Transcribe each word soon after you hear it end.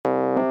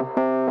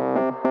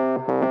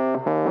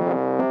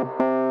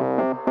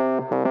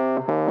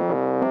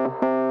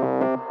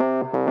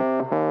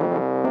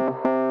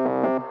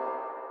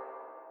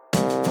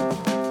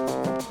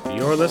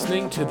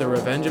listening to the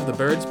Revenge of the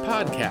Birds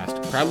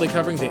podcast, proudly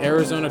covering the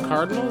Arizona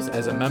Cardinals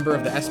as a member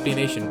of the SB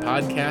Nation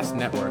Podcast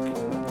Network.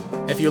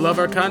 If you love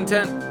our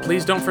content,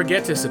 please don't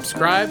forget to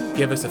subscribe,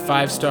 give us a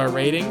 5-star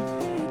rating,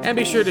 and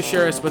be sure to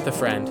share us with a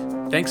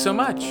friend. Thanks so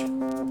much.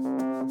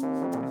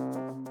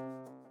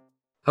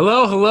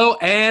 Hello,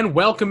 and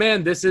welcome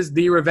in. This is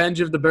the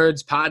Revenge of the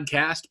Birds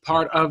podcast,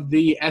 part of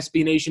the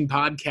SB Nation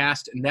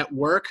Podcast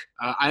Network.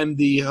 I'm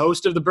the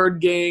host of the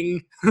Bird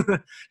Gang.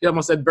 You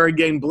almost said Bird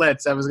Gang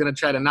Blitz. I was going to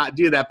try to not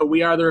do that, but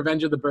we are the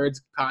Revenge of the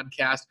Birds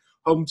podcast,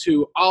 home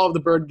to all of the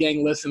Bird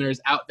Gang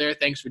listeners out there.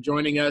 Thanks for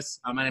joining us.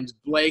 My name is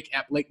Blake,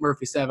 at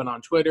BlakeMurphy7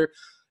 on Twitter.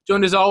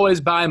 Joined as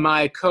always by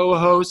my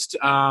co-host,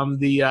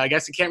 I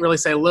guess you can't really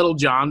say Little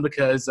John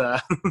because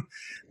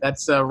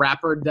that's a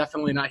rapper,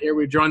 definitely not here.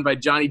 We're joined by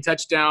Johnny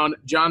Touchdown,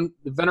 the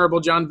Venerable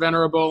John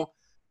Venerable.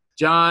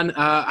 John,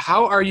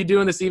 how are you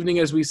doing this evening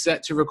as we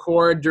set to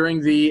record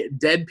during the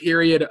dead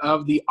period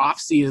of the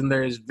offseason?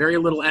 There's very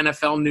little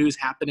NFL news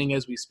happening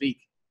as we speak.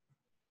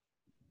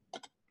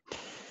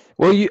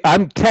 Well,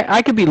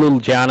 I could be Little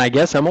John, I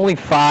guess. I'm only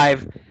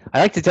 5. I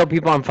like to tell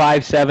people I'm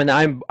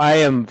 5'7". I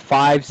am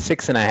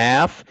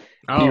 5'6.5"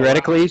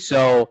 theoretically.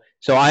 Wow.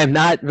 So I'm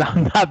not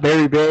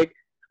very big.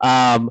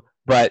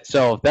 But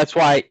so that's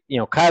why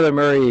Kyler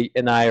Murray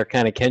and I are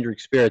kind of kindred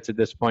spirits at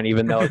this point.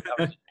 Even though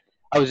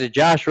I was a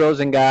Josh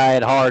Rosen guy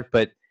at heart,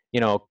 but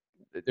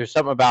there's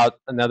something about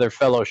another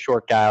fellow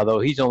short guy. Although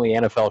he's only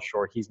NFL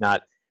short, he's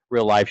not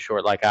real life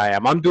short like I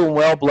am. I'm doing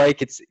well,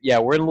 Blake.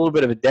 We're in a little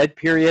bit of a dead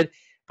period,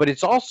 but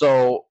it's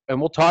also, and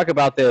we'll talk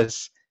about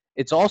this.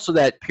 It's also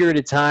that period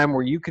of time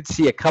where you could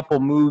see a couple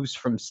moves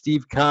from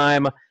Steve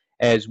Keim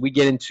as we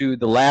get into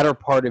the latter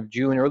part of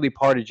June, early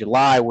part of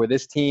July, where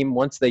this team,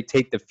 once they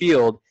take the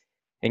field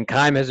and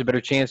Keim has a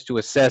better chance to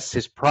assess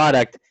his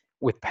product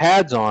with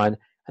pads on,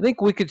 I think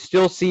we could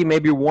still see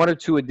maybe 1 or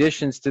 2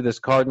 additions to this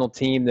Cardinal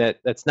team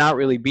that's not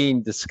really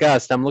being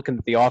discussed. I'm looking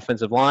at the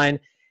offensive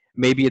line,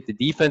 maybe at the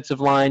defensive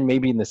line,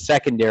 maybe in the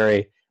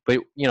secondary.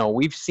 But,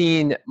 we've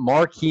seen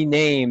marquee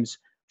names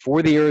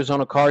for the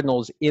Arizona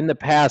Cardinals in the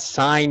past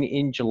sign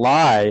in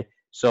July.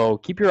 So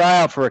keep your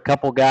eye out for a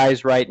couple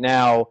guys right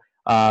now.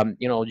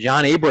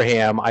 John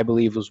Abraham, I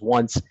believe, was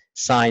once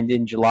signed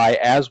in July,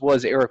 as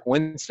was Eric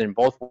Winston,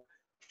 both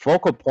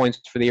focal points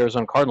for the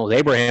Arizona Cardinals.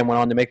 Abraham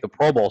went on to make the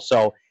Pro Bowl.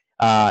 So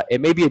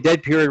it may be a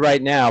dead period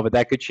right now, but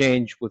that could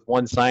change with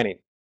one signing.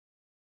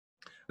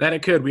 That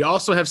it could. We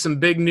also have some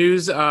big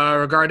news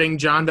regarding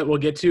John that we'll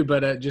get to,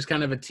 but just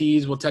kind of a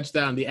tease. We'll touch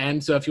that on the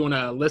end. So if you want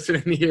to listen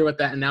and hear what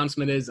that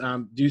announcement is,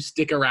 do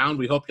stick around.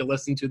 We hope you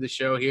listen to the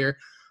show here.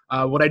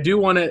 What I do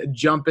want to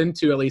jump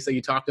into, at least that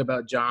you talked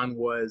about, John,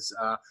 was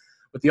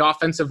with the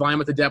offensive line,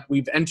 with the depth,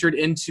 we've entered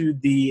into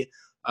the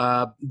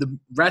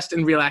rest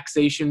and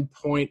relaxation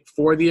point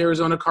for the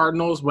Arizona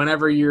Cardinals.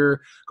 Whenever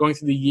you're going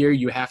through the year,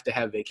 you have to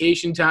have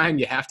vacation time.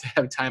 You have to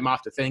have time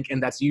off to think,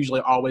 and that's usually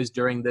always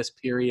during this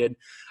period.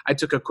 I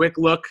took a quick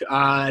look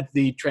at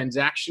the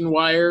transaction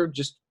wire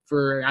just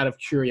out of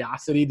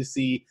curiosity to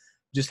see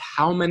just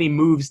how many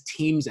moves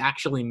teams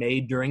actually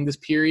made during this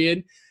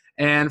period.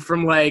 And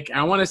from I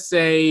want to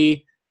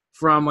say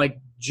from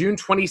June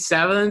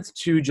 27th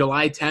to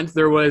July 10th,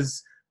 there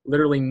was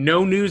literally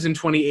no news in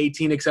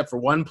 2018 except for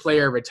one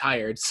player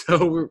retired.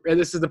 So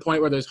this is the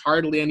point where there's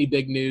hardly any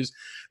big news.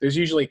 There's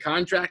usually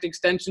contract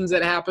extensions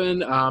that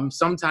happen.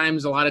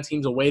 Sometimes a lot of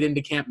teams will wait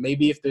into camp.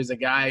 Maybe if there's a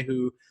guy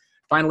who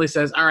finally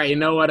says, all right, you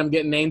know what, I'm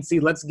getting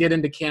antsy, let's get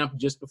into camp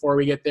just before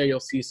we get there,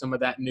 you'll see some of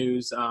that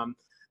news.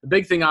 The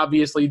big thing,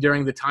 obviously,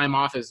 during the time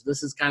off is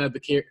this is kind of the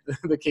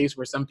case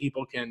where some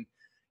people can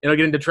get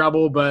into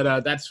trouble,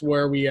 but that's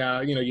where we,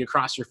 you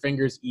cross your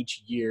fingers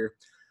each year.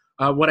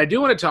 What I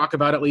do want to talk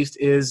about, at least,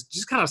 is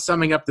just kind of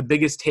summing up the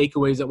biggest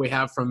takeaways that we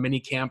have from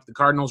minicamp. The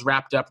Cardinals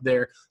wrapped up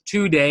their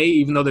 2-day,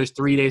 even though there's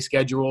 3 days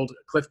scheduled.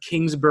 Cliff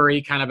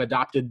Kingsbury kind of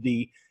adopted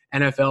the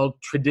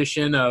NFL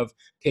tradition of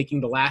taking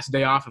the last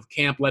day off of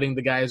camp, letting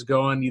the guys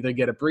go and either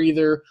get a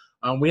breather.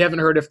 We haven't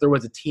heard if there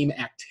was a team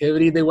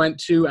activity they went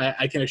to.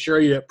 I can assure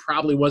you it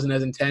probably wasn't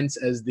as intense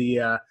as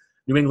the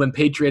New England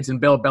Patriots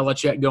and Bill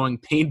Belichick going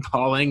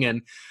paintballing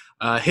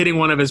and hitting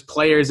one of his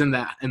players in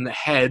the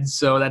head.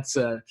 So that's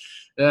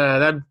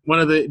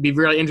it'd be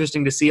really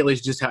interesting to see at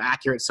least just how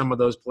accurate some of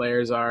those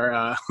players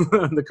are,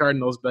 the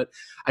Cardinals. But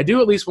I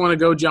do at least want to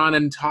go, John,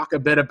 and talk a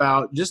bit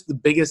about just the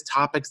biggest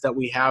topics that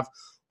we have,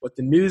 what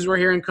the news we're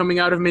hearing coming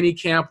out of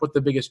minicamp, what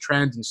the biggest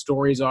trends and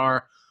stories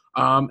are.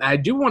 I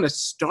do want to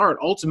start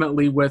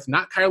ultimately with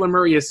not Kyler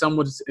Murray as some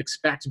would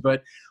expect,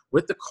 but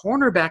with the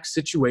cornerback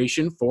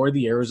situation for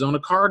the Arizona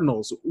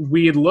Cardinals.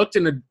 We had looked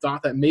and had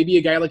thought that maybe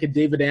a guy like a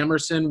David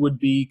Amerson would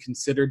be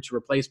considered to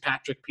replace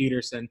Patrick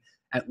Peterson,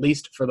 at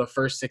least for the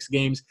first 6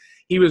 games.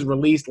 He was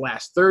released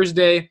last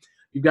Thursday.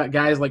 You've got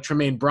guys like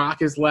Tremaine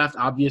Brock is left.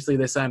 Obviously,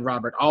 they signed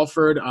Robert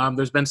Alford.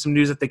 There's been some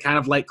news that they kind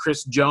of like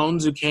Chris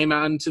Jones, who came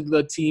out into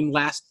the team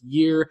last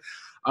year.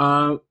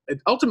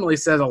 It ultimately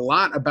says a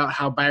lot about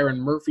how Byron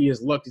Murphy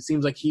has looked. It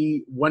seems like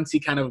once he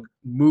kind of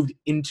moved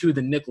into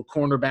the nickel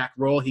cornerback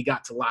role, he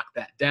got to lock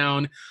that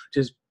down, which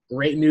is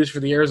great news for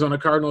the Arizona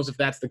Cardinals if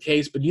that's the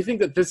case. But do you think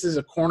that this is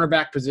a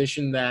cornerback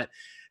position that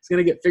is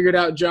going to get figured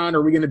out, John?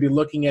 Are we going to be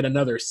looking at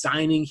another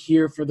signing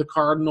here for the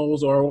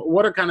Cardinals? Or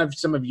what are kind of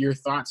some of your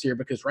thoughts here?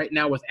 Because right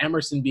now with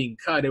Emerson being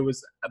cut, it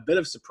was a bit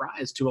of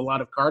surprise to a lot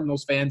of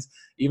Cardinals fans.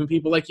 Even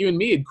people like you and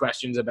me had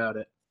questions about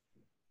it.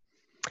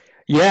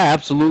 Yeah,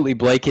 absolutely,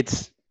 Blake.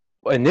 It's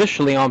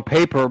initially on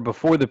paper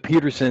before the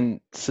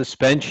Peterson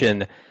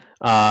suspension,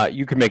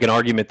 you could make an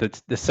argument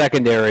that the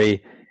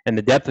secondary and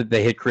the depth that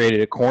they had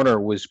created at corner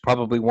was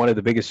probably one of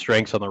the biggest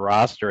strengths on the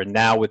roster. And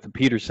now with the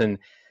Peterson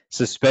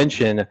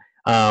suspension,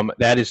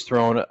 that has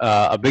thrown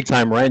a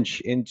big-time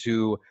wrench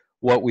into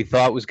what we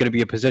thought was going to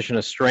be a position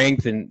of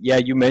strength. And, yeah,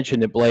 you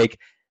mentioned it, Blake.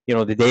 You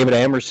know, the David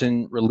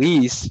Emerson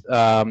release,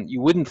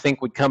 you wouldn't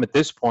think would come at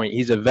this point.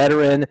 He's a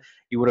veteran.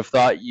 You would have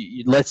thought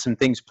you'd let some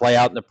things play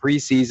out in the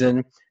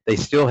preseason. They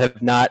still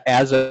have not,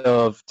 as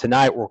of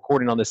tonight, we're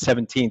recording on the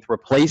 17th,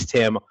 replaced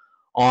him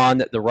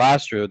on the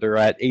roster. They're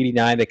at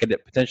 89. They could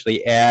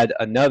potentially add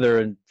another,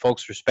 and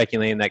folks are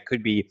speculating that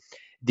could be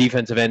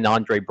defensive end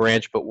Andre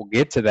Branch, but we'll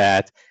get to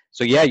that.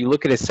 So, yeah, you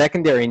look at his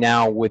secondary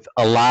now with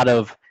a lot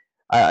of,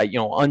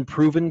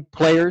 unproven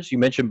players. You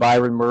mentioned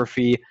Byron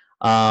Murphy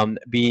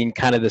being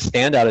kind of the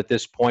standout at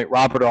this point.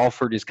 Robert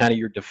Alford is kind of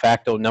your de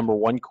facto number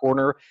one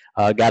corner.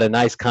 Got a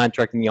nice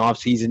contract in the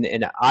offseason,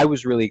 and I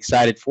was really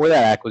excited for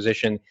that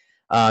acquisition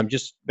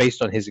just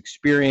based on his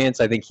experience.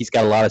 I think he's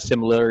got a lot of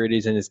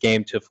similarities in his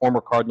game to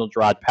former Cardinal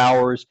Gerard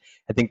Powers.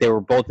 I think they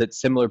were both at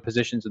similar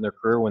positions in their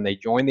career when they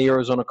joined the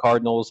Arizona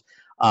Cardinals.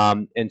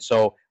 And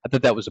so I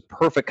thought that was a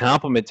perfect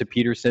compliment to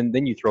Peterson.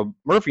 Then you throw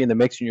Murphy in the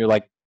mix, and you're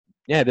like,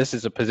 yeah, this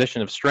is a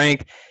position of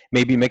strength,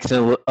 maybe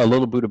mixing a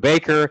little Budda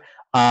Baker.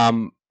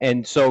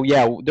 And so,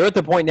 yeah, they're at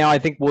the point now, I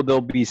think,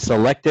 they'll be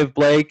selective,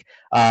 Blake.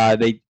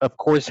 They, of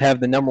course, have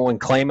the number one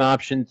claim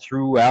option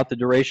throughout the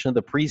duration of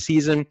the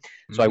preseason.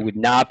 So I would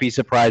not be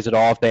surprised at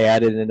all if they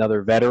added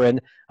another veteran.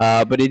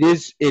 But it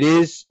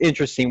is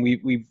interesting.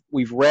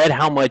 We've read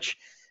how much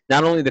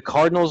not only the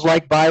Cardinals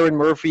like Byron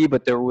Murphy,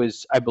 but there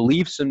was, I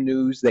believe, some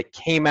news that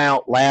came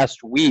out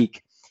last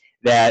week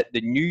that the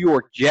New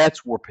York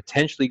Jets were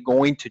potentially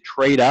going to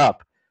trade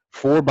up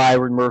for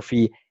Byron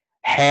Murphy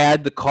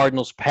had the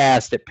Cardinals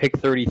passed at pick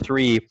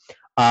 33.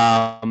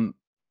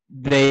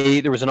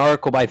 There was an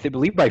article I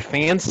believe by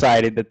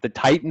Fansided that the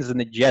Titans and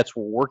the Jets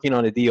were working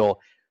on a deal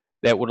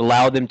that would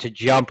allow them to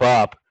jump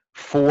up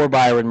for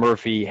Byron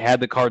Murphy had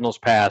the Cardinals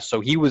passed. So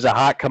he was a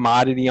hot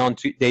commodity on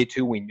day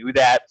two. We knew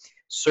that.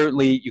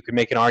 Certainly, you could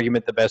make an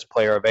argument the best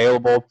player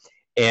available.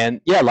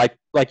 And, yeah, like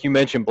you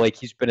mentioned, Blake,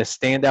 he's been a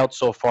standout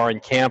so far in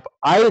camp.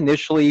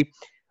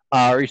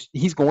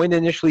 He's going to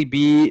initially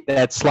be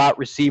that slot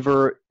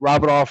receiver.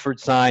 Robert Alford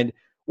signed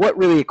what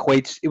really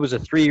equates – it was a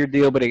 3-year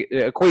deal, but it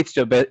equates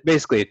to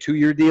basically a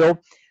 2-year deal.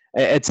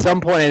 At some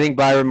point, I think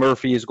Byron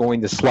Murphy is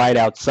going to slide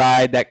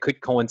outside. That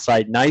could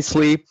coincide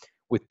nicely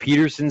with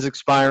Peterson's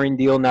expiring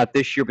deal, not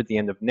this year, but the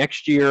end of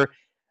next year.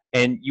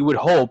 And you would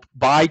hope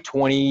by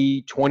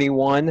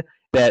 2021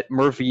 that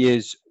Murphy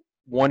is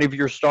one of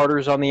your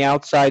starters on the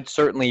outside.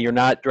 Certainly you're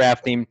not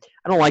drafting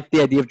 – I don't like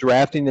the idea of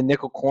drafting the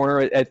nickel corner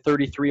at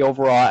 33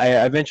 overall.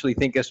 I eventually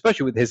think,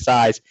 especially with his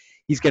size,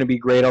 he's going to be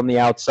great on the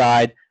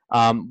outside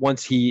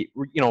once he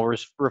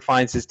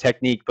refines his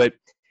technique. But,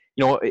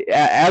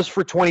 as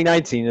for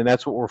 2019, and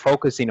that's what we're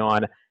focusing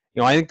on,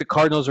 I think the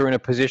Cardinals are in a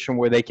position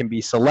where they can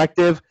be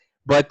selective,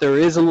 but there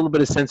is a little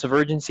bit of sense of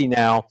urgency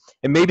now,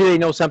 and maybe they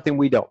know something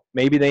we don't.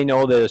 Maybe they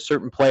know that a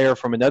certain player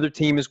from another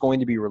team is going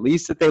to be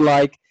released that they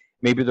like.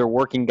 Maybe they're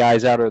working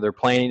guys out, or they're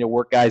planning to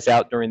work guys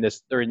out during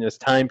this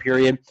time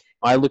period.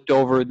 I looked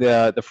over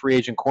the free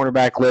agent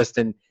cornerback list,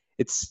 and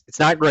it's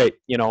not great.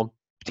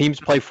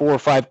 Teams play 4 or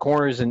 5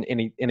 corners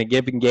in a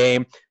given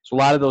game, so a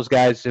lot of those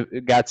guys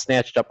got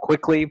snatched up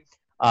quickly.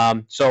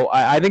 So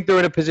I think they're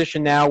in a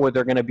position now where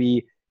they're going to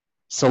be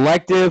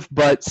selective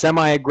but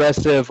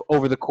semi-aggressive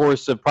over the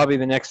course of probably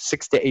the next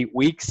 6 to 8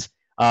 weeks.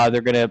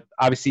 They're going to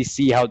obviously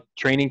see how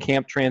training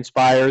camp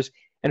transpires.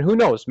 And who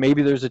knows,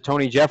 maybe there's a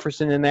Tony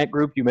Jefferson in that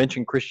group. You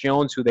mentioned Chris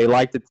Jones, who they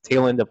liked at the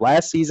tail end of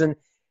last season,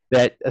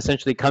 that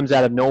essentially comes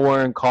out of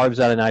nowhere and carves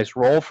out a nice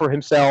role for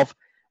himself.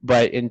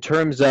 But in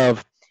terms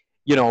of,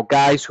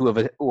 guys who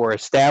are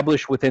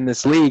established within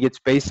this league, it's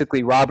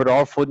basically Robert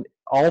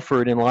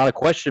Alford and a lot of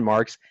question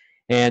marks.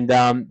 And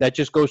that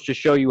just goes to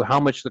show you how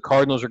much the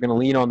Cardinals are going to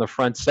lean on the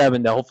front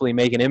seven to hopefully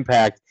make an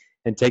impact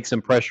and take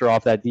some pressure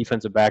off that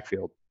defensive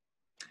backfield.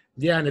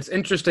 Yeah, and it's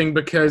interesting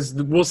because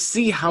we'll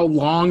see how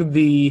long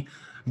the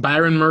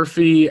Byron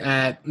Murphy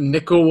at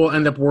nickel will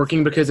end up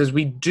working, because as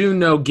we do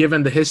know,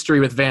 given the history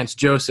with Vance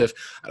Joseph,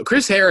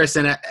 Chris Harris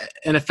in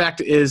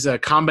effect is a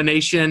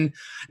combination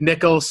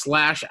nickel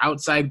 /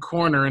 outside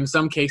corner in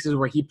some cases,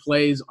 where he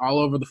plays all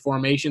over the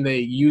formation. They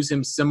use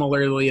him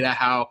similarly to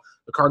how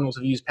the Cardinals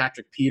have used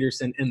Patrick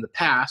Peterson in the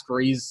past,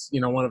 where he's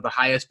one of the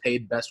highest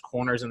paid best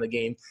corners in the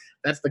game.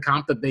 That's the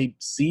comp that they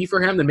see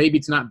for him. Then maybe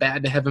it's not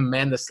bad to have him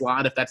man the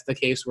slot if that's the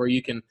case, where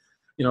you can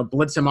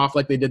blitz him off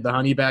like they did the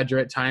Honey Badger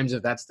at times,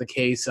 if that's the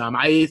case.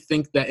 I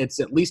think that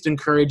it's at least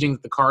encouraging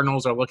that the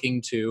Cardinals are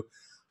looking to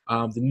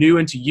the new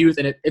into youth.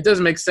 And it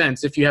does make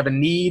sense. If you have a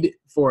need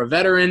for a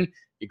veteran,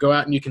 you go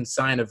out and you can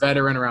sign a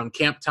veteran around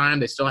camp time.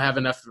 They still have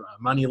enough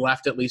money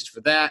left, at least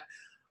for that.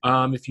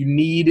 If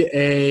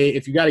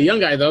you got a young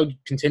guy, though,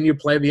 continue to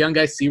play the young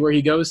guy, see where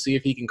he goes, see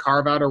if he can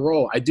carve out a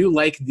role. I do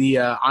like the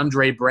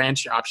Andre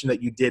Branch option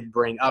that you did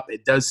bring up.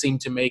 It does seem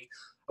to make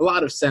a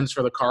lot of sense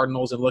for the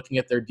Cardinals and looking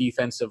at their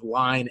defensive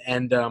line.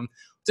 And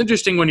it's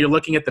interesting when you're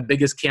looking at the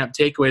biggest camp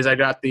takeaways. I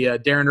got the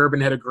Darren Urban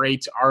had a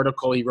great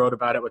article he wrote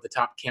about it with the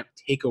top camp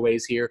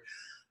takeaways here.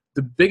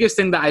 The biggest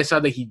thing that I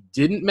saw that he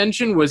didn't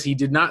mention was he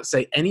did not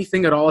say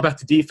anything at all about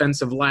the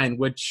defensive line,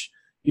 which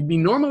you'd be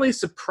normally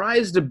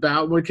surprised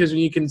about, because when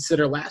you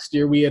consider last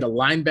year we had a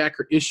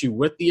linebacker issue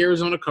with the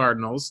Arizona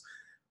Cardinals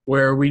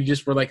where we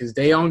just were like, is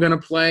Dayon going to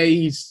play?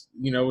 He's,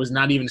 was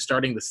not even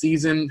starting the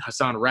season.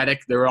 Hassan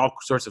Reddick, there were all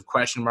sorts of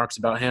question marks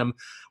about him.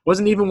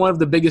 Wasn't even one of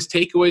the biggest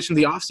takeaways from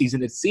the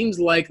offseason. It seems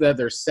like that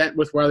they're set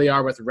with where they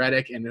are with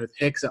Reddick and with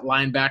Hicks at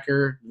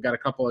linebacker. We've got a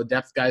couple of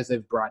depth guys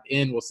they've brought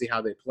in. We'll see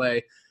how they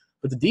play.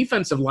 But the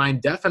defensive line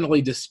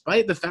definitely,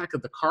 despite the fact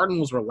that the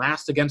Cardinals were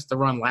last against the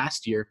run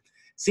last year,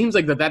 seems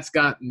like that's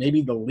got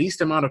maybe the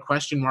least amount of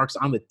question marks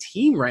on the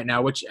team right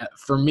now, which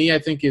for me I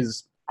think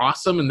is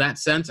awesome in that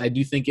sense. I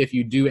do think if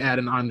you do add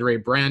an Andre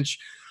Branch,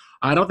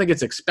 I don't think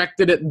it's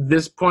expected at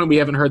this point. We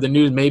haven't heard the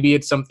news. Maybe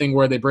it's something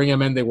where they bring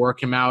him in, they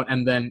work him out,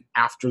 and then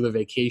after the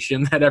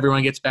vacation that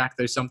everyone gets back,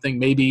 there's something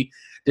maybe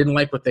didn't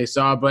like what they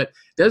saw. But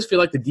it does feel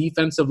like the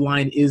defensive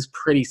line is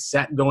pretty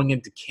set going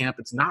into camp.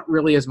 It's not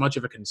really as much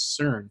of a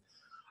concern.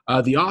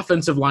 The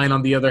offensive line,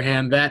 on the other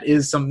hand, that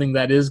is something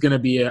that is going to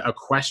be a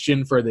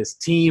question for this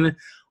team.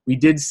 We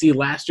did see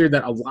last year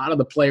that a lot of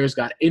the players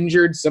got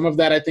injured. Some of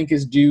that I think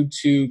is due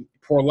to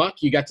poor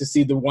luck. You got to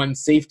see the one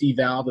safety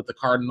valve that the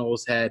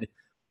Cardinals had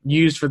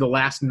used for the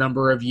last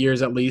number of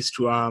years at least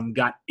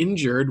got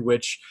injured,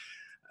 which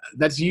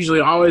that's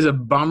usually always a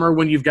bummer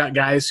when you've got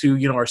guys who,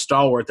 are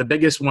stalwart. The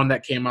biggest one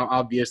that came out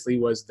obviously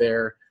was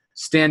their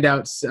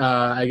standouts,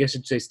 I guess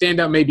you'd say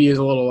standout maybe is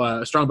a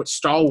little strong, but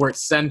stalwart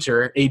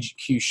center,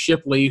 AQ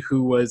Shipley,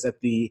 who was at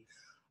the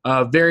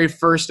very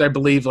first, I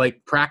believe,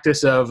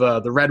 practice of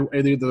the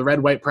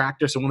red-white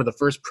practice, or one of the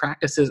first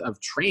practices of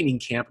training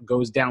camp,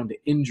 goes down to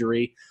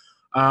injury,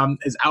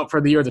 is out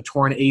for the year. The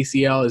torn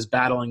ACL, is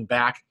battling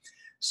back.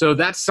 So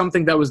that's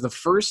something that was the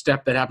first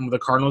step that happened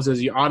with the Cardinals,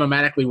 is you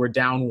automatically were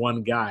down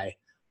one guy.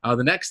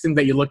 The next thing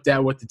that you looked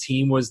at with the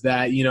team was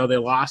that, they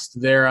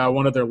lost their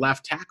one of their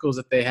left tackles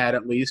that they had,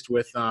 at least,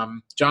 with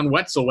John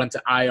Wetzel went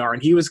to IR,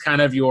 and he was kind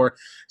of your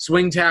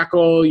swing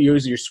tackle. He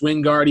was your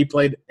swing guard. He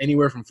played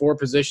anywhere from 4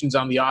 positions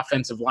on the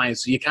offensive line.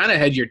 So you kind of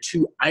had your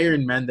 2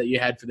 Iron Men that you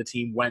had for the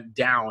team went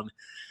down,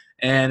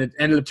 and it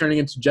ended up turning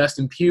into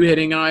Justin Pugh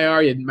hitting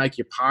IR. You had Mike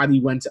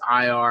Iupati went to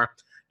IR.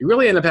 You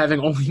really end up having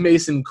only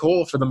Mason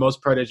Cole for the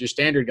most part as your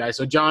standard guy.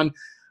 So, John,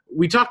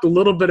 we talked a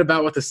little bit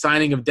about what the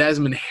signing of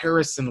Desmond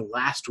Harrison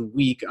last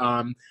week.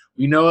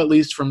 We know, at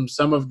least from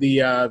some of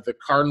the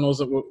Cardinals,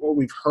 that what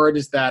we've heard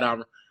is that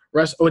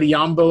Russ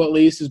Odiombo, at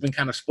least, has been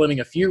kind of splitting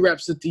a few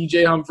reps with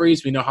DJ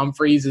Humphries. We know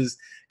Humphries is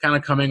kind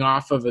of coming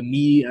off of a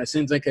knee. It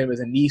seems like it was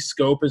a knee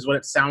scope is what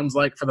it sounds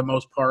like for the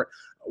most part.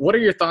 What are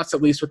your thoughts,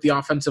 at least, with the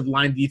offensive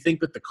line? Do you think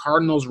that the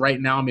Cardinals right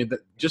now,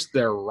 just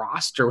their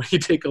roster, when you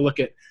take a look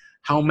at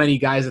how many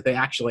guys that they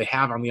actually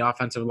have on the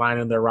offensive line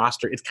in their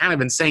roster, it's kind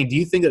of insane. Do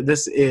you think that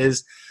this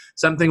is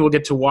something we'll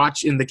get to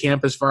watch in the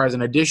camp as far as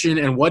an addition?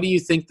 And what do you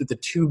think that the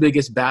 2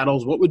 biggest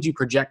battles, what would you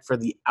project for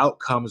the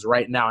outcomes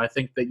right now? I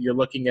think that you're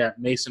looking at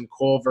Mason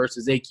Cole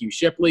versus AQ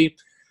Shipley.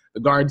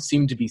 The guards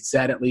seem to be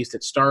set, at least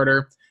at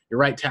starter. Your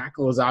right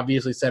tackle is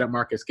obviously set at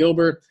Marcus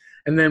Gilbert.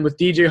 And then with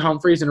DJ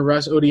Humphries and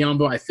Russ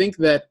Odiombo, I think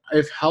that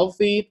if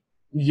healthy,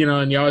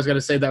 and you always got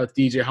to say that with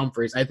DJ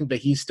Humphries, I think that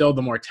he's still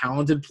the more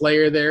talented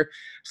player there.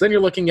 So then you're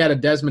looking at a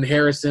Desmond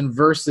Harrison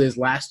versus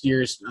last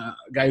year's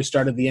guy who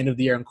started the end of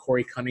the year, and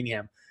Corey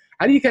Cunningham.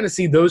 How do you kind of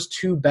see those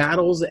 2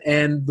 battles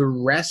and the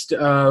rest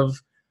of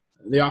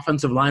the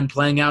offensive line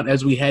playing out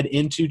as we head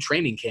into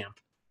training camp?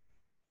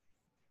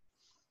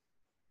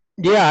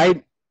 Yeah,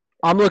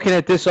 I'm looking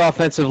at this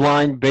offensive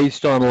line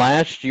based on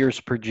last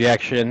year's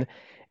projection.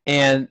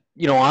 And,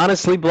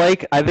 honestly,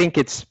 Blake, I think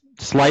it's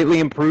slightly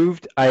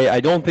improved.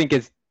 I don't think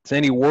it's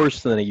any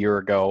worse than a year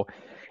ago.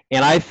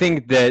 And I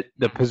think that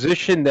the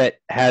position that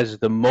has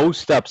the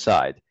most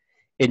upside,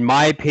 in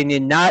my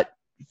opinion, not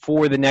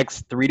for the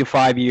next 3 to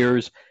 5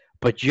 years,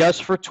 but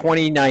just for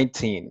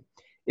 2019,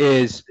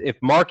 is if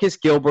Marcus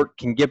Gilbert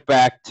can get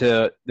back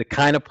to the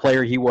kind of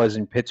player he was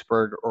in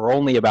Pittsburgh, or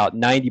only about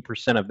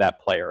 90% of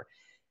that player,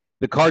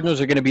 the Cardinals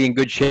are going to be in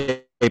good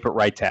shape at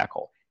right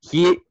tackle.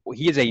 He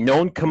is a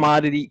known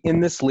commodity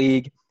in this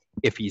league.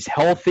 If he's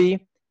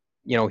healthy,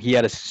 he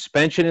had a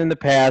suspension in the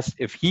past.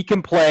 If he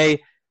can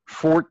play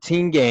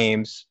 14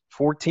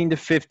 to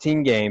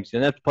 15 games, he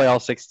doesn't have to play all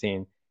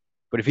 16,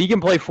 but if he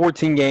can play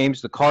 14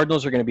 games, the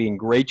Cardinals are going to be in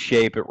great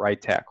shape at right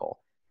tackle.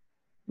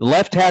 The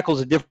left tackle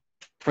is a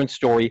different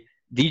story.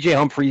 DJ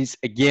Humphries,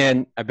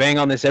 again, I bang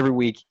on this every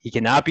week. He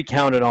cannot be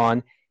counted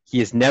on. He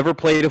has never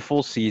played a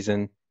full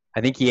season.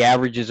 I think he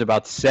averages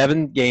about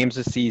 7 games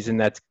a season.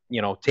 That's,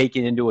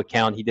 taken into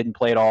account. He didn't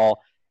play at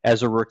all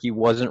as a rookie,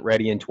 wasn't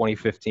ready in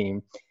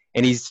 2015.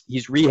 And he's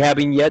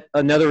rehabbing yet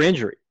another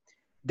injury.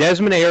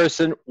 Desmond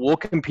Harrison will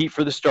compete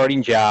for the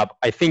starting job.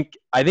 I think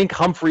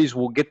Humphries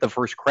will get the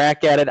first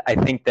crack at it. I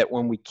think that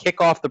when we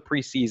kick off the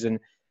preseason,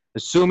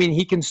 assuming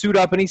he can suit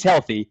up and he's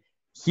healthy,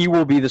 he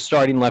will be the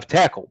starting left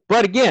tackle.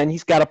 But again,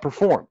 he's got to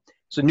perform.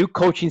 So new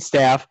coaching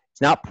staff.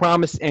 It's not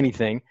promised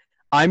anything.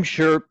 I'm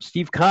sure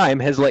Steve Keim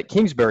has let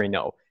Kingsbury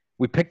know.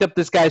 We picked up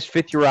this guy's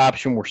fifth-year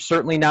option. We're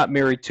certainly not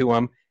married to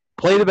him.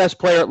 Play the best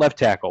player at left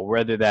tackle,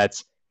 whether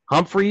that's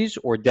Humphries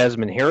or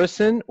Desmond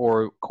Harrison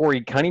or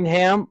Corey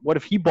Cunningham. What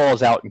if he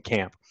balls out in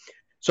camp?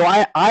 So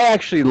I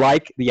actually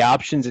like the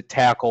options at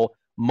tackle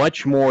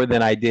much more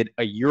than I did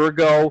a year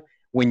ago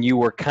when you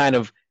were kind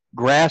of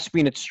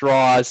grasping at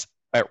straws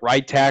at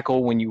right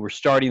tackle when you were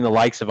starting the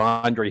likes of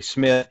Andre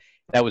Smith.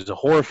 That was a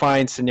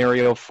horrifying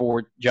scenario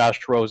for Josh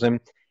Rosen.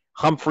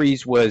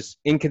 Humphries was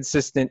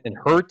inconsistent and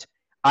hurt.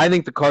 I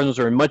think the Cardinals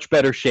are in much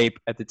better shape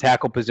at the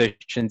tackle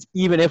positions,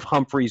 even if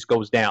Humphries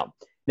goes down.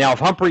 Now, if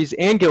Humphries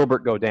and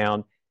Gilbert go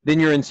down, then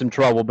you're in some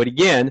trouble. But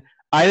again,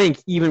 I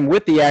think even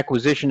with the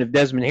acquisition of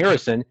Desmond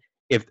Harrison,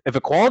 if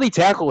a quality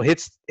tackle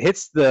hits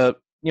the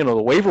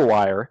the waiver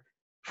wire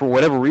for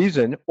whatever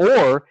reason,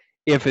 or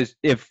if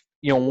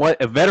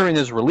a veteran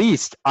is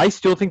released, I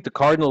still think the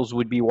Cardinals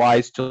would be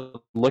wise to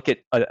look at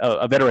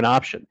a veteran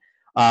option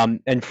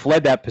and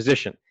fled that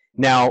position.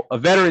 Now, a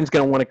veteran's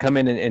going to want to come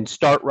in and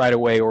start right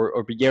away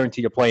or be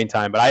guaranteed a playing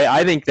time. But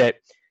I think that,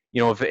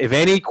 if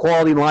any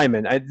quality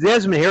lineman,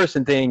 Desmond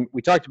Harrison thing,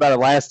 we talked about it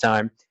last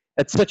time,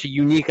 that's such a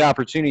unique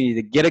opportunity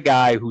to get a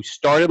guy who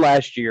started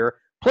last year,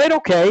 played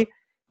okay,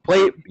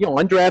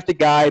 undrafted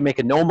guy,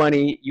 making no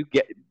money.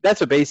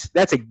 That's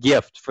a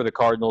gift for the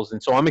Cardinals.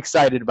 And so I'm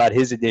excited about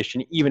his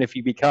addition, even if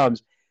he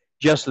becomes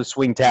just the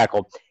swing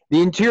tackle.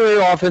 The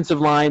interior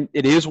offensive line,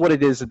 it is what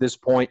it is at this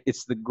point.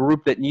 It's the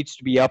group that needs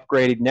to be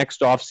upgraded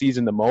next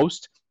offseason the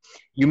most.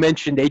 You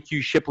mentioned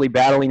A.Q. Shipley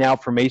battling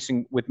out for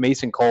Mason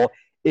Cole.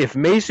 If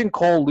Mason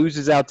Cole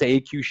loses out to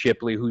A.Q.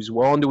 Shipley, who's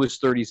well into his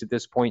 30s at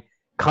this point,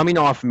 coming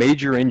off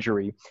major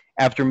injury,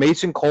 after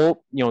Mason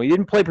Cole, he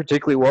didn't play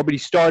particularly well, but he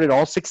started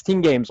all 16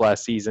 games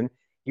last season.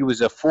 He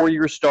was a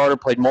 4-year starter,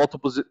 played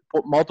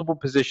multiple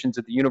positions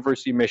at the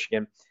University of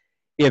Michigan.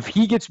 If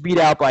he gets beat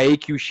out by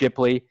A.Q.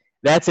 Shipley,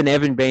 that's an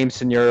Evan Boehm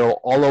scenario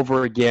all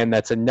over again.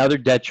 That's another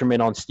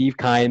detriment on Steve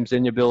Keim's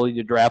inability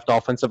to draft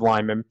offensive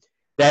linemen.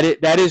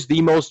 That is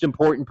the most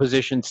important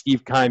position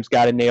Steve Keim's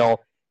got to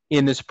nail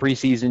in this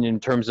preseason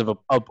in terms of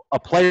a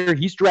player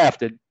he's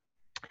drafted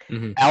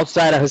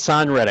outside of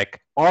Hassan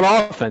Reddick on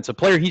offense, a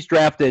player he's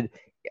drafted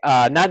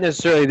not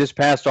necessarily this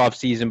past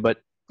offseason, but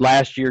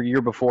last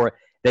year before,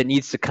 that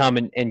needs to come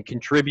and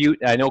contribute.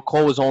 I know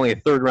Cole was only a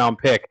third-round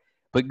pick,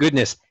 but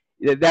goodness,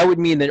 that would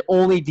mean that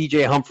only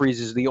DJ Humphries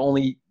is the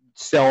only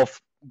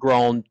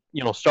self-grown,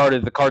 starter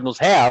the Cardinals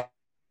have,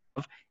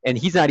 and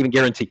he's not even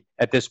guaranteed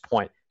at this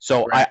point.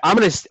 So right. I'm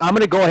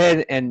gonna go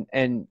ahead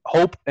and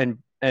hope and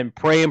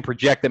pray and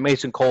project that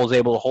Mason Cole is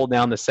able to hold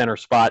down the center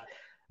spot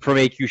from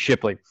A.Q.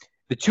 Shipley.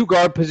 The two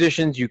guard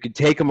positions, you could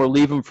take them or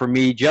leave them for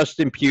me.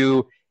 Justin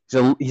Pugh,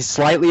 he's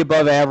slightly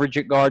above average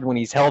at guard when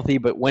he's healthy,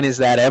 but when is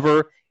that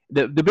ever?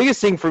 The biggest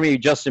thing for me,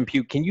 Justin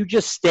Pugh, can you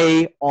just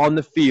stay on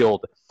the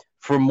field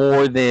for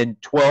more than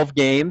 12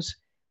 games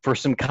for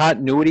some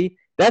continuity?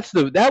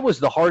 That was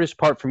the hardest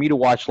part for me to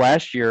watch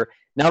last year.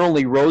 Not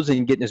only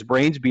Rosen getting his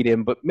brains beat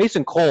in, but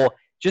Mason Cole,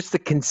 just the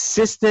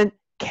consistent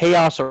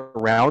chaos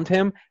around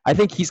him. I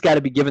think he's got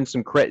to be given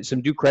some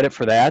due credit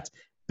for that,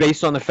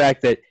 based on the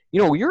fact that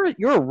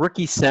you're a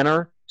rookie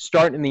center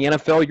starting in the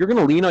NFL. You're going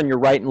to lean on your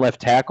right and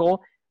left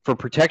tackle for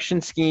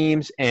protection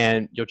schemes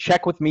and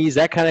check with me's,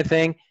 that kind of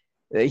thing.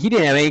 He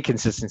didn't have any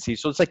consistency.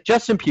 So it's like,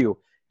 Justin Pugh,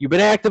 you've been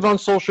active on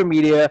social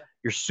media.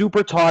 You're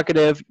super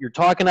talkative. You're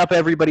talking up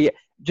everybody.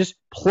 Just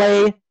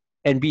play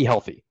and be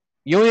healthy.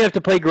 You don't even have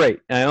to play great.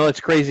 And I know it's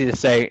crazy to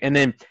say. And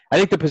then I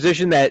think the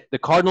position that the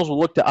Cardinals will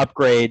look to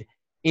upgrade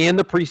in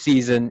the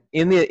preseason,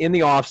 in the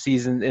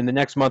offseason, in the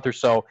next month or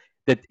so,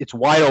 that it's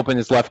wide open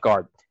is left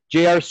guard.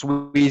 J.R.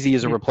 Sweezy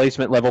is a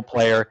replacement level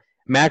player.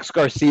 Max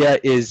Garcia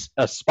is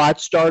a spot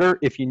starter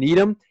if you need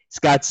him. He's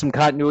got some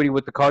continuity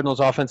with the Cardinals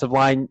offensive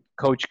line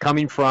coach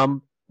coming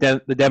from the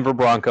Denver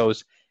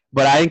Broncos.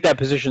 But I think that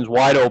position's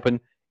wide open.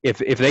 If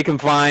they can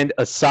find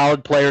a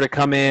solid player to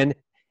come in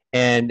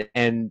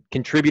and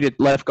contribute at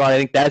left guard, I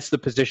think that's the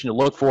position to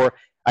look for.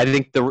 I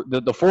think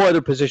the four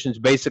other positions,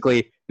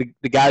 basically,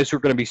 the guys who are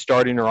going to be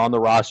starting are on the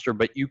roster,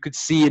 but you could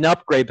see an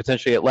upgrade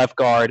potentially at left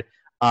guard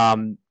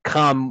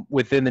come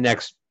within the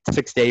next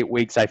 6 to 8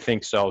 weeks, I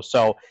think so.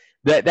 So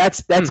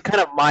that's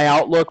kind of my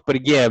outlook. But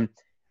again,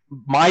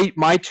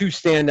 my two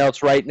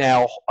standouts right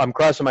now, I'm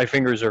crossing my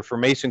fingers, are for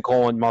Mason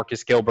Cole and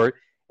Marcus Gilbert.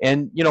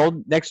 And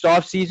next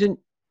offseason,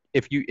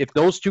 if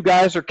those two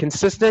guys are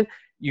consistent,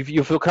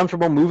 you feel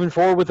comfortable moving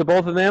forward with the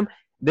both of them,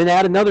 then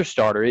add another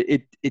starter.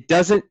 It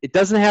doesn't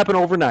happen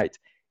overnight.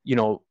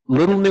 Little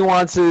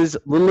nuances,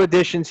 little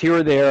additions here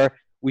or there.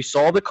 We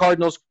saw the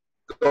Cardinals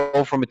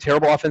go from a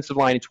terrible offensive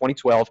line in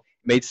 2012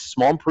 made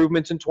small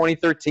improvements in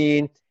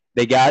 2013.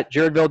 They got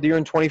Jared Valdir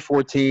in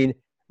 2014.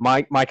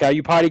 Mike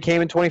Iupati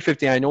came in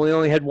 2015. I know he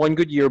only had one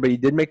good year, but he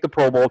did make the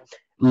Pro Bowl.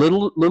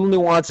 Little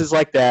nuances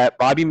like that.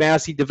 Bobby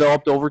Massey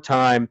developed over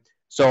time.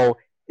 So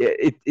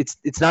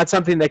it's not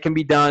something that can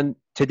be done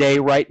today,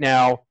 right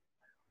now.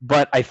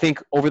 But I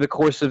think over the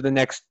course of the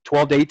next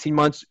 12 to 18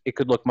 months, it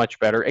could look much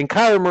better. And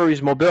Kyler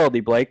Murray's mobility,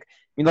 Blake, I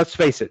mean, let's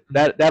face it,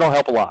 that'll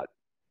help a lot.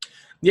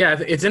 Yeah,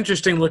 it's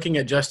interesting looking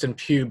at Justin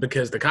Pugh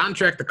because the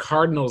contract the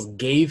Cardinals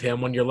gave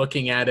him, when you're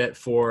looking at it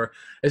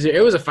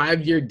it was a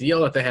 5-year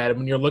deal that they had.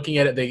 When you're looking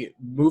at it, they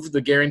moved the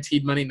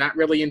guaranteed money not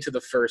really into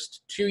the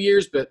first 2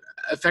 years, but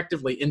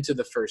effectively into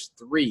the first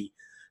 3.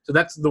 So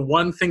that's the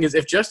one thing is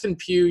if Justin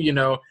Pugh,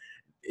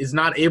 is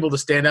not able to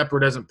stand up or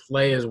doesn't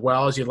play as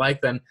well as you'd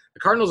like, then the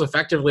Cardinals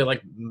effectively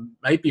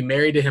might be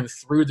married to him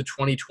through the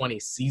 2020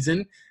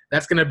 season.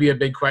 That's going to be a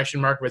big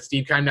question mark with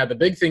Steve Keim. Now, the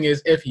big thing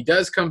is if he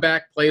does come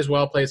back, plays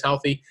well, plays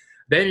healthy,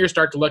 then you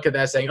start to look at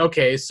that saying,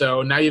 okay,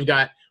 so now you've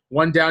got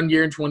one down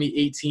year in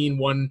 2018,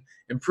 one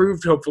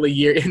improved, hopefully,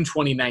 year in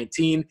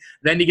 2019.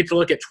 Then you get to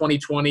look at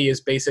 2020 as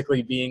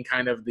basically being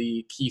kind of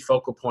the key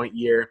focal point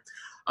year.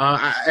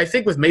 I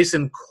think with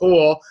Mason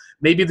Cole,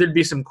 maybe there'd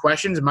be some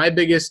questions. My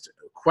biggest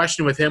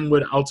question with him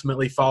would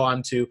ultimately fall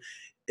onto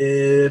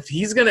if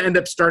he's going to end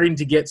up starting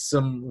to get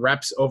some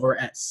reps over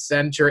at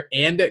center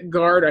and at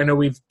guard. I know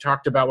we've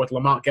talked about with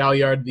Lamont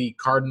Galliard, the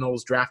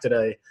Cardinals drafted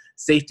a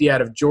safety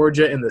out of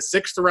Georgia in the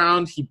 6th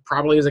round. He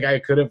probably is a guy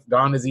who could have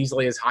gone as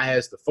easily as high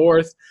as the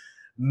 4th.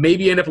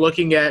 Maybe end up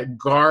looking at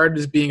guard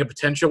as being a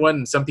potential one.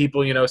 And some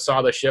people,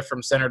 saw the shift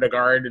from center to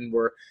guard and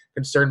were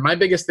concerned. My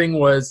biggest thing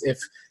was if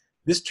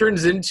this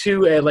turns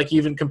into a,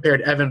 even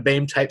compared Evan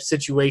Boehm type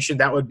situation,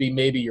 that would be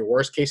maybe your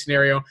worst case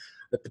scenario.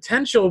 The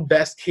potential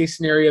best case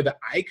scenario that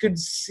I could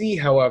see,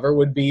 however,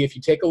 would be if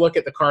you take a look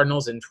at the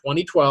Cardinals in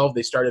 2012,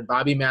 they started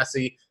Bobby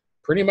Massey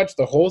pretty much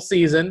the whole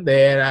season.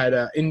 They had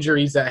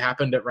injuries that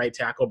happened at right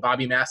tackle.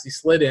 Bobby Massey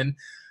slid in,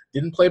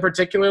 didn't play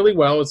particularly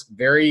well. It's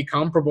very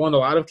comparable in a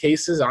lot of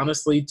cases,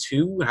 honestly,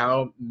 to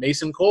how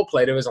Mason Cole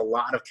played. It was a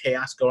lot of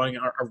chaos going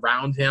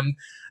around him,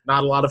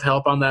 not a lot of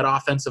help on that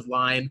offensive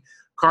line.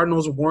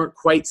 Cardinals weren't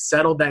quite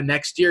settled that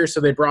next year,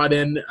 so they brought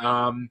in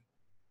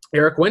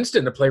Eric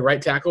Winston to play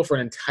right tackle for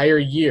an entire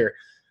year.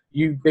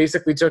 You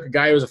basically took a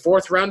guy who was a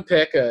 4th-round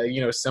pick,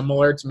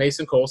 similar to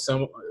Mason Cole,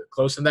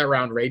 close in that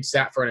round range,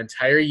 sat for an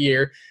entire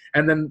year,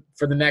 and then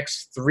for the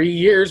next 3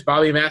 years,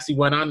 Bobby Massey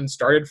went on and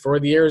started for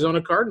the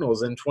Arizona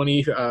Cardinals in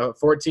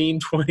 2014,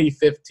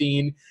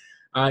 2015,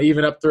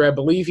 even up through, I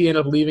believe he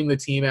ended up leaving the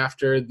team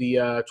after the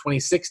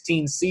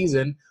 2016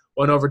 season,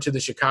 went over to the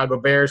Chicago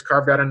Bears,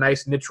 carved out a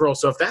nice niche role.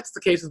 So if that's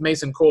the case with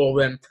Mason Cole,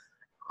 then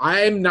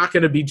I'm not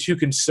going to be too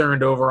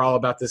concerned overall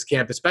about this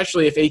camp,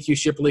 especially if A.Q.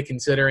 Shipley,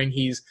 considering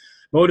he's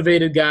a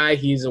motivated guy,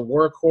 he's a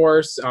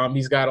workhorse,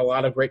 he's got a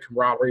lot of great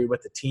camaraderie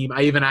with the team.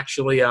 I even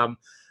actually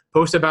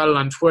posted about it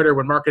on Twitter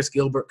when Marcus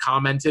Gilbert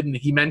commented, and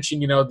he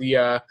mentioned,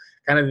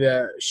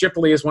 the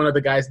Shipley is one of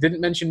the guys, didn't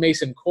mention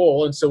Mason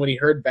Cole, and so when he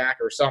heard back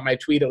or saw my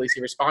tweet, at least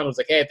he responded, was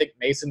like, hey, I think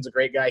Mason's a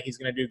great guy, he's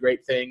going to do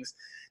great things.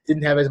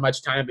 Didn't have as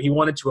much time, but he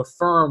wanted to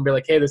affirm, be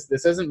like, hey,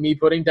 this isn't me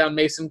putting down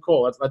Mason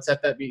Cole. Let's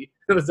let that be.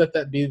 Let's let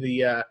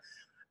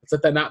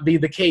that not be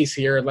the case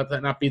here, and let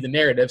that not be the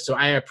narrative. So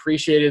I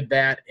appreciated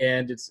that,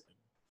 and it's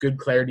good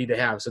clarity to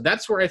have. So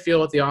that's where I feel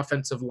what the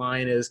offensive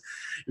line is.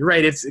 You're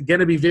right. It's going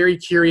to be very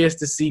curious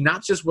to see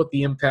not just what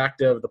the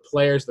impact of the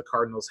players the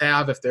Cardinals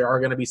have, if there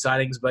are going to be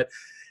signings, but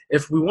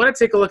if we want to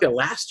take a look at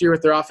last year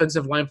with their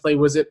offensive line play,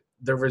 was it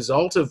the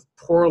result of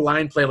poor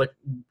line play,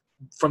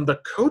 from the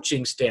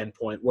coaching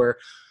standpoint, where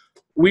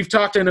we've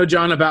talked, I know,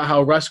 John, about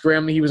how Russ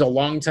Graham, he was a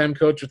longtime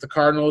coach with the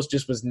Cardinals,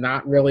 just was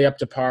not really up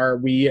to par.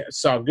 We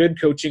saw good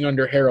coaching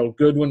under Harold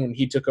Goodwin when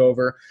he took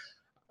over.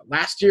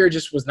 Last year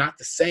just was not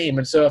the same.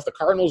 And so if the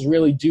Cardinals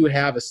really do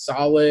have a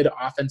solid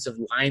offensive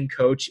line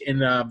coach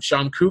in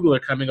Sean Kugler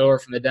coming over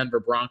from the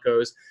Denver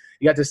Broncos,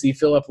 you got to see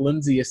Philip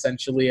Lindsay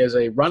essentially as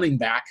a running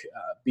back,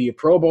 be a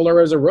Pro Bowler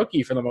as a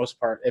rookie for the most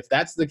part. If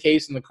that's the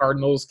case and the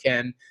Cardinals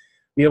can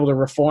be able to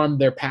reform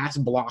their pass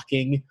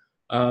blocking,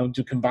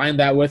 to combine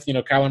that with,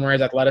 Kyler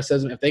Murray's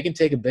athleticism, if they can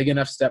take a big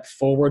enough step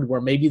forward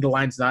where maybe the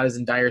line's not as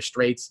in dire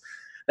straits,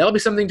 that'll be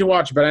something to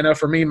watch. But I know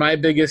for me, my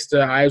biggest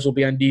eyes will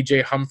be on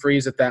DJ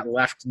Humphries at that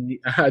left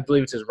knee, I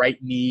believe it's his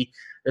right knee,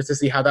 just to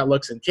see how that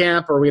looks in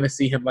camp. Are we going to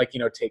see him,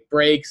 take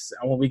breaks?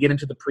 And when we get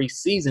into the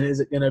preseason, is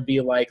it going to be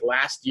like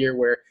last year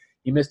where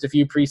he missed a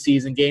few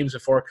preseason games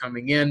before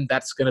coming in?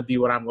 That's going to be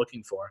what I'm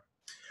looking for.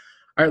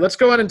 All right, let's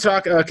go on and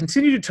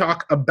continue to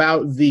talk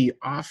about the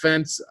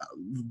offense.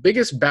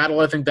 Biggest battle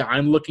I think that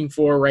I'm looking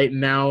for right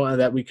now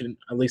that we can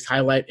at least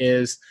highlight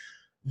is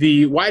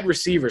the wide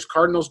receivers.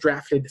 Cardinals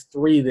drafted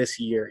 3 this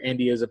year: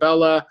 Andy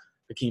Isabella,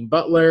 Hakeem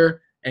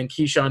Butler, and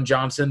Keyshawn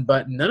Johnson,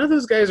 but none of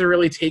those guys are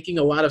really taking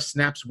a lot of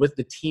snaps with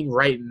the team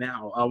right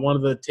now. One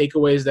of the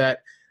takeaways that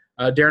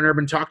Darren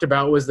Urban talked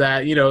about was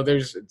that,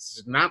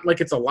 it's not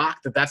like it's a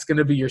lock that that's going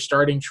to be your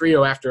starting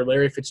trio after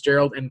Larry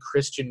Fitzgerald and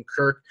Christian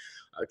Kirk.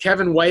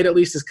 Kevin White at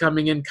least is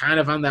coming in kind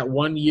of on that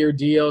 1-year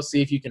deal.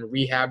 See if you can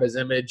rehab his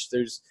image.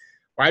 There's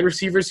wide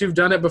receivers who've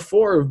done it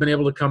before have been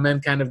able to come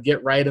in, kind of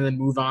get right, and then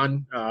move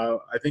on.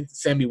 I think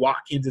Sammy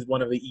Watkins is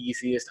one of the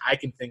easiest I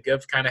can think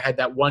of. Kind of had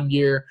that 1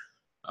 year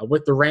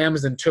with the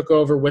Rams and took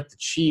over with the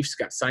Chiefs,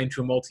 got signed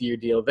to a multi-year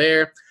deal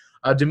there.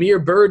 Damiere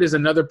Byrd is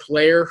another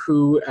player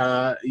who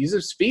he's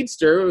a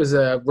speedster. Was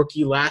a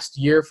rookie last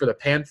year for the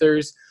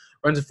Panthers.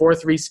 Runs a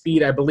 4.3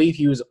 speed. I believe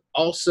he was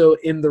also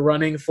in the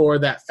running for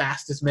that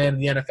fastest man in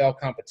the NFL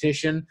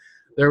competition.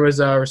 There was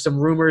some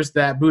rumors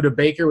that Budda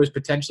Baker was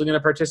potentially going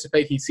to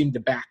participate. He seemed to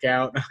back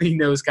out. He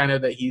knows kind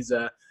of that he's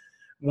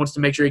wants to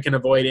make sure he can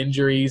avoid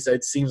injuries.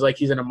 It seems like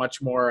he's in a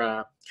much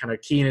more kind of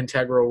key and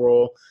integral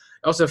role.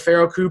 Also,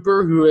 Pharoh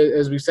Cooper, who,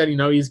 as we said,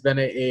 he's been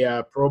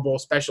a Pro Bowl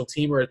special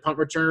teamer, a punt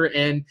returner,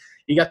 and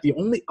he got the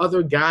only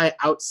other guy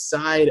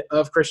outside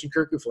of Christian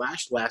Kirk who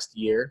flashed last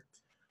year.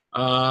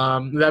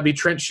 That'd be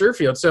Trent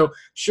Sherfield. So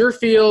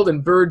Sherfield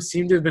and Byrd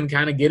seem to have been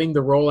kind of getting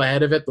the role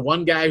ahead of it. The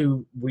one guy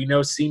who we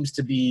know seems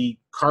to be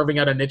carving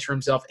out a niche for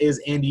himself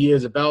is Andy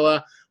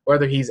Isabella,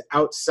 whether he's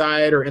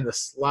outside or in the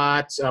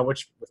slot,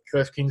 which with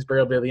Cliff Kingsbury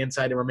will be on the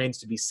inside, it remains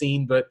to be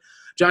seen. But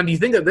John, do you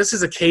think that this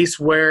is a case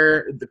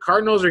where the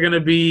Cardinals are going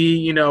to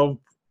be,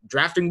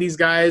 drafting these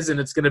guys and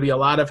it's going to be a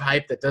lot of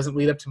hype that doesn't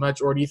lead up to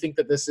much? Or do you think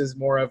that this is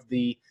more of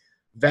the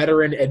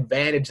veteran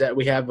advantage that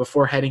we have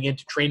before heading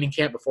into training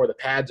camp, before the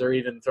pads are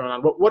even thrown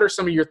on? What are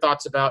some of your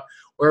thoughts about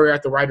where we're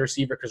at the wide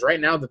receiver? Because right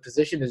now the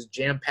position is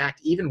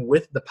jam-packed, even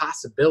with the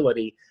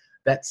possibility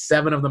that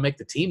 7 of them make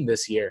the team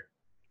this year.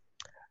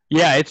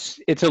 Yeah,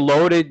 it's a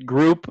loaded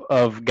group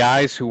of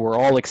guys who we're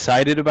all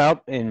excited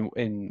about in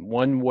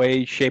one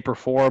way, shape, or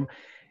form.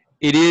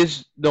 It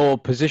is, though, a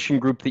position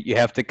group that you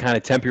have to kind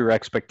of temper your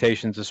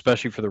expectations,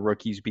 especially for the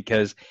rookies,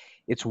 because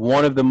it's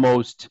one of the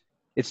most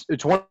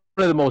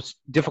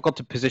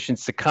difficult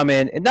positions to come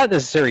in and not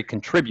necessarily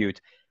contribute,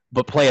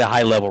 but play at a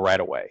high level right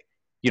away.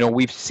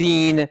 We've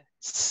seen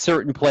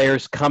certain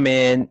players come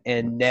in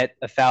and net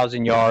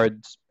 1,000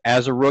 yards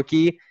as a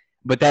rookie,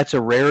 but that's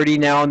a rarity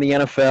now in the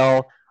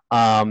NFL.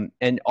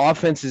 And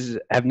offenses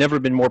have never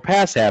been more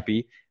pass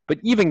happy, but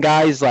even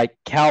guys like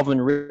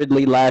Calvin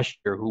Ridley last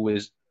year, who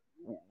was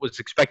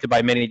expected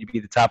by many to be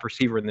the top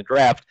receiver in the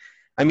draft,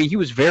 I mean, he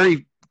was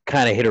very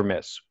kind of hit or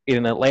miss in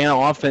an Atlanta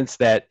offense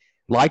that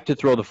liked to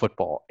throw the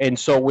football. And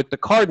so with the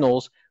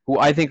Cardinals, who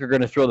I think are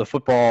going to throw the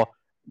football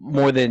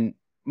more than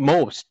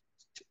most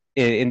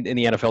in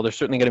the NFL, they're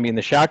certainly going to be in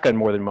the shotgun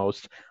more than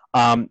most.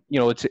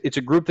 It's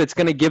a group that's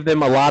going to give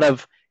them a lot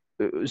of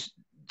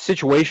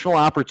situational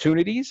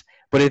opportunities,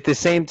 but at the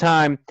same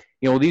time,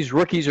 these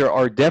rookies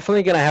are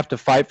definitely going to have to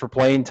fight for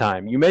playing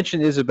time. You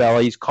mentioned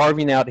Isabella. He's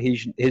carving out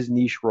his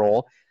niche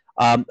role.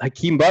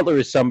 Hakeem Butler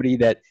is somebody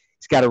that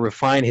he's got to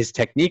refine his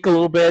technique a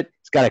little bit.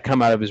 He's got to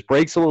come out of his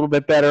breaks a little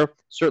bit better.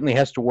 Certainly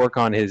has to work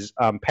on his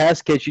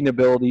pass catching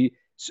ability,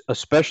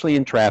 especially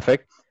in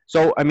traffic.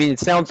 So, I mean, it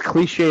sounds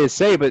cliche to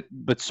say, but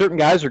certain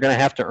guys are going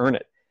to have to earn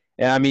it.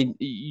 And, I mean,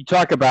 you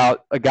talk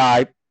about a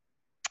guy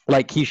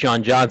like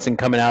Keyshawn Johnson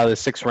coming out of the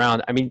 6th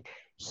round. I mean,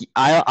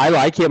 I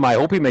like him. I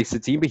hope he makes the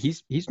team, but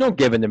he's no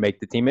given to make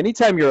the team.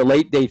 Anytime you're a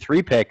late day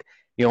 3 pick,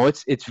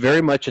 it's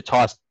very much a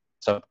toss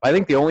up. I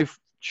think the only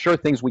sure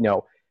things we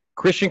know,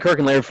 Christian Kirk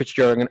and Larry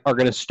Fitzgerald are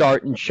going to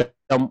start in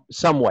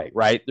some way,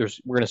 right?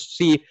 We're going to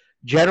see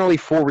generally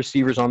 4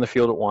 receivers on the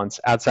field at once,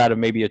 outside of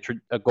maybe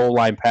a goal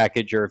line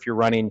package, or if you're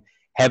running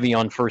heavy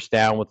on first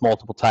down with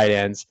multiple tight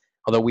ends.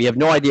 Although we have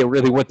no idea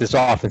really what this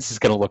offense is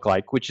going to look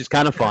like, which is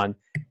kind of fun.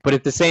 But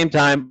at the same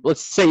time,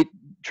 let's say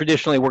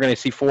traditionally we're going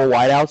to see 4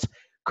 wideouts.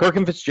 Kirk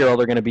and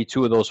Fitzgerald are going to be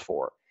 2 of those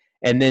 4.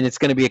 And then it's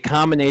going to be a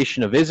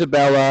combination of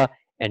Isabella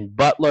and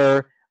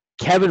Butler.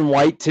 Kevin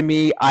White, to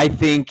me, I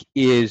think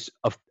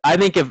of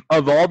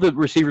all the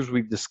receivers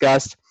we've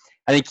discussed,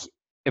 I think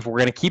if we're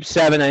going to keep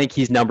 7, I think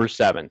he's number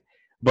 7.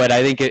 But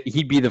I think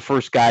he'd be the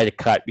first guy to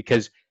cut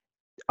because,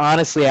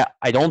 honestly,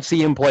 I don't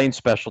see him playing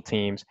special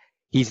teams.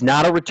 He's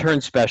not a return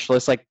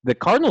specialist. Like the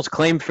Cardinals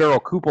claimed Pharoh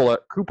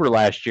Cooper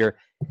last year,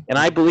 and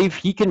I believe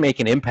he can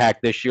make an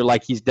impact this year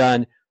like he's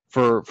done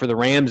for the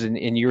Rams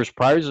in years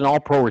prior. He's an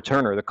all-pro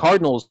returner. The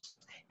Cardinals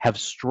have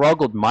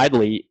struggled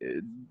mightily.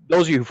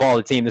 Those of you who follow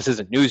the team, this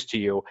isn't news to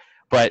you,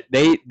 but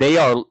they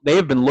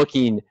have been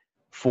looking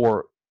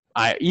for,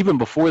 even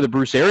before the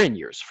Bruce Arians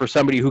years, for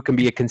somebody who can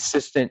be a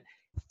consistent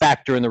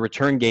factor in the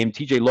return game.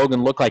 TJ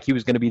Logan looked like he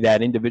was going to be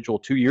that individual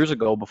 2 years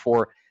ago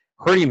before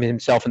hurting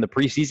himself in the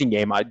preseason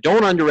game. I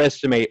don't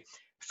underestimate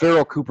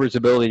Pharoh Cooper's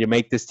ability to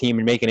make this team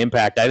and make an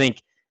impact. I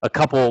think a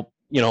couple,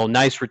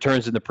 nice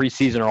returns in the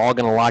preseason are all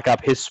going to lock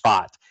up his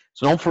spot.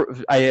 So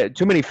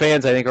too many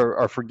fans, I think,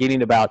 are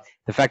forgetting about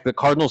the fact that the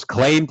Cardinals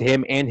claimed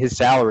him and his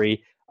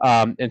salary.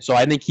 And so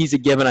I think he's a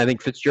given. I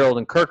think Fitzgerald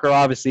and Kirk are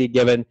obviously a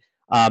given.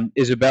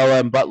 Isabella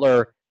and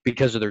Butler,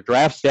 because of their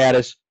draft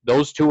status,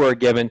 those 2 are a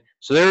given.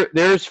 So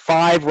there's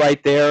 5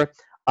 right there.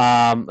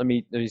 Let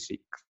me see.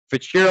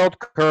 Fitzgerald,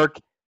 Kirk,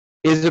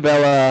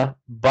 Isabella,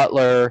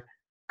 Butler,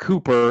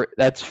 Cooper.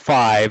 That's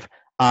 5.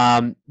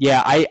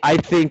 I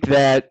think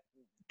that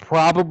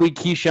probably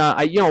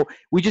Keyshawn.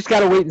 We just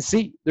got to wait and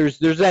see. There's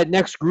that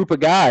next group of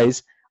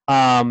guys.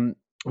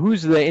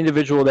 Who's the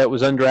individual that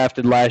was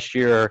undrafted last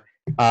year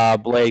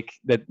Blake,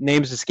 that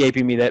name's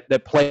escaping me,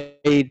 that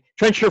played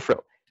Trent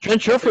Sherfield.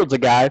 Trent Sherfield's a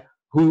guy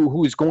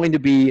who is going to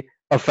be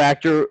a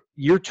factor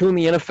year 2 in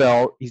the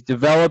NFL. He's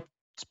developed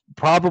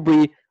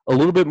probably a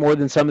little bit more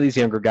than some of these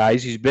younger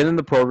guys. He's been in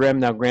the program.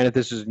 Now, granted,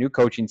 this is a new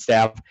coaching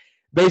staff.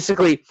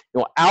 Basically,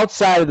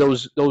 outside of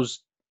those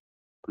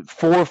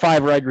 4 or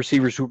 5 wide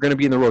receivers who are going to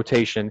be in the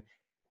rotation,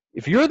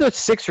 if you're the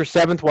 6th or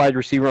 7th wide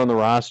receiver on the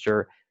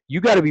roster,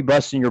 you got to be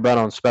busting your butt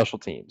on special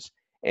teams.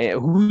 And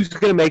who's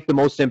going to make the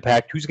most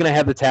impact? Who's going to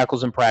have the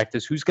tackles in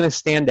practice? Who's going to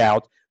stand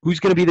out? Who's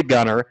going to be the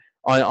gunner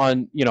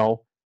on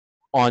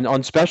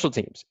special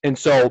teams? And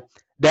so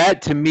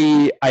that, to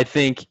me, I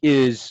think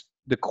is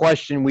the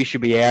question we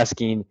should be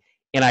asking.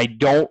 And I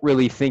don't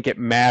really think it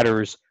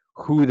matters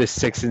who the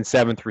 6th and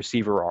 7th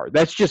receiver are.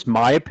 That's just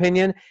my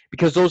opinion,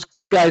 because those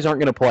guys aren't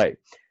going to play.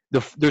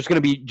 There's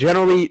going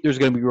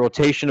to be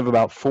rotation of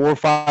about 4 or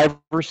 5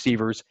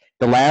 receivers.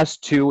 The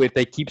last 2, if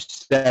they keep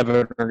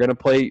 7, are going to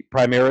play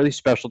primarily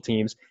special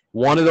teams.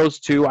 One of those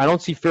 2, I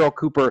don't see Pharoh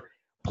Cooper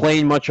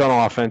playing much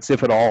on offense,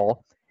 if at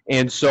all.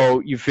 And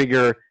so you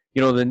figure,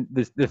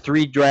 the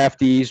 3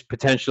 draftees,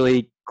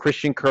 potentially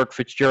Christian Kirk,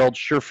 Fitzgerald,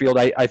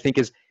 Sherfield, I think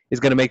is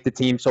going to make the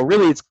team. So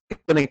really it's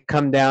going to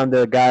come down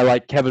to a guy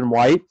like Kevin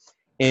White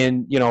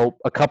and,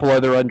 a couple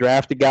other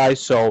undrafted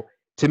guys. So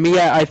to me,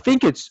 I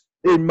think it's,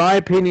 in my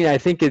opinion, I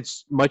think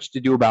it's much to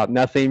do about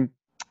nothing.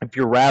 If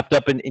you're wrapped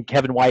up in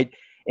Kevin White,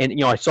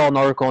 and, I saw an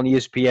article on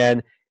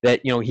ESPN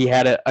that, he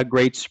had a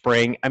great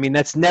spring. I mean,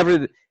 that's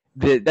never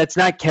that's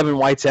not Kevin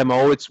White's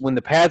MO. It's when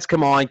the pads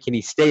come on, can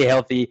he stay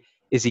healthy?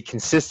 Is he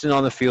consistent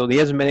on the field? He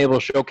hasn't been able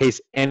to showcase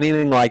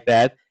anything like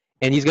that.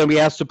 And he's going to be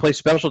asked to play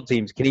special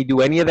teams. Can he do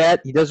any of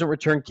that? He doesn't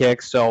return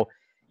kicks. So,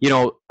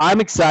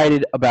 I'm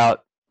excited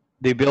about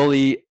the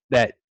ability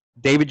that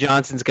David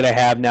Johnson's going to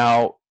have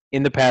now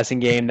in the passing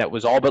game that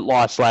was all but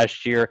lost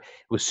last year.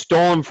 It was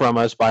stolen from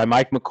us by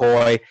Mike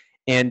McCoy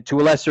and, to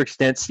a lesser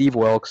extent, Steve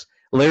Wilkes.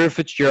 Larry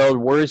Fitzgerald,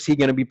 where is he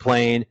going to be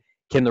playing?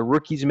 Can the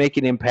rookies make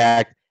an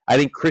impact? I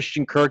think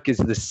Christian Kirk is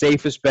the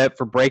safest bet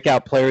for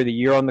breakout player of the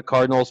year on the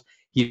Cardinals.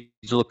 He's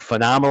looked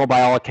phenomenal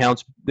by all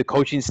accounts. The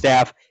coaching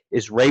staff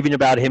is raving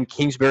about him.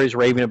 Kingsbury's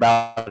raving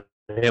about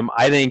him.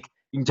 I think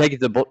you can take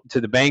it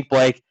to the bank,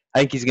 Blake. I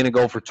think he's going to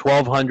go for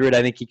 1,200.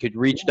 I think he could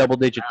reach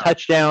double-digit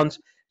touchdowns.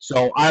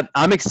 So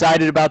I'm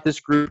excited about this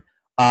group,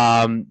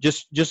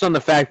 just on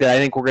the fact that I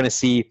think we're going to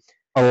see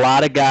a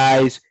lot of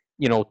guys,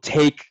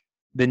 take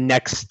the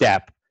next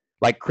step,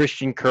 like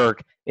Christian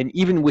Kirk. And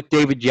even with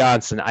David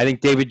Johnson, I think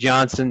David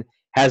Johnson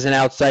has an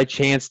outside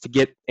chance to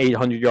get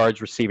 800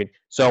 yards receiving.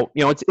 So,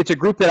 it's a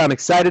group that I'm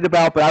excited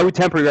about, but I would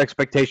temper your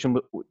expectations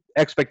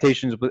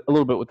a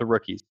little bit with the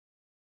rookies.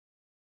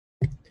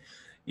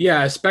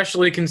 Yeah,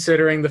 especially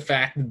considering the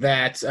fact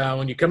that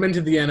when you come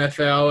into the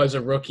NFL as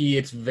a rookie,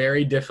 it's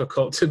very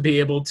difficult to be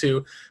able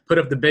to put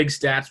up the big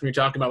stats when you're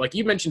talking about, like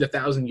you mentioned,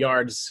 1,000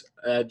 yards,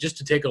 just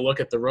to take a look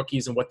at the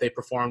rookies and what they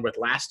performed with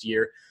last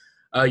year.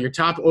 Your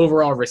top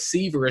overall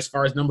receiver as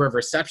far as number of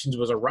receptions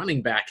was a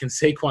running back in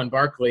Saquon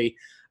Barkley.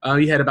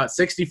 He had about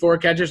 64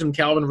 catches from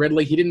Calvin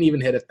Ridley. He didn't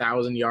even hit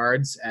 1,000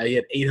 yards. He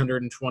had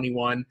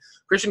 821.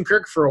 Christian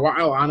Kirk, for a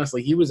while,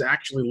 honestly, he was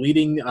actually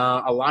leading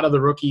a lot of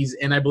the rookies,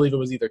 and I believe it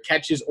was either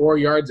catches or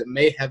yards. It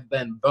may have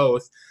been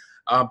both.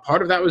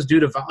 Part of that was due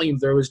to volume.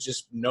 There was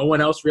just no one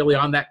else really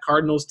on that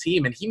Cardinals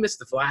team, and he missed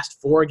the last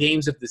 4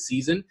 games of the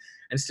season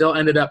and still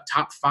ended up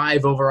top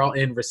 5 overall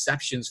in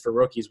receptions for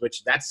rookies,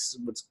 which that's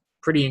what's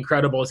pretty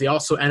incredible. Is he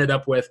also ended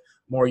up with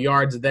more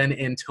yards than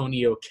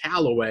Antonio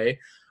Callaway.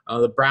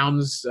 The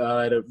Browns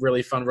had a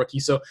really fun rookie.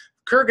 So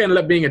Kirk ended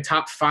up being a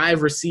top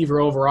 5 receiver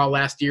overall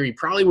last year. He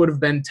probably would have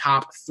been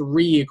top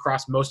 3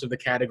 across most of the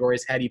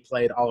categories had he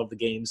played all of the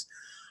games.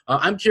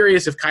 I'm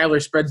curious if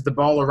Kyler spreads the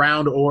ball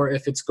around or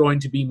if it's going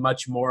to be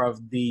much more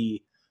of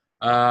the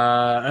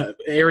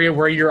area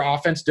where your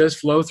offense does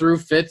flow through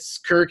Fitz,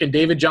 Kirk, and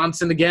David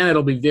Johnson again.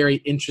 It'll be very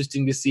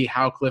interesting to see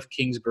how Cliff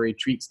Kingsbury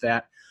treats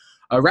that.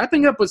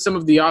 Wrapping up with some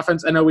of the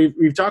offense, I know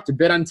we've talked a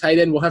bit on tight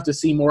end. We'll have to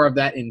see more of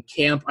that in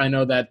camp. I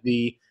know that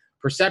the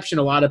perception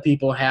a lot of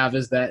people have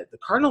is that the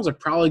Cardinals are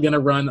probably going to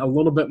run a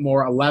little bit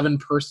more 11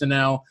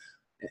 personnel.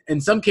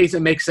 In some cases, it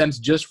makes sense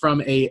just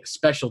from a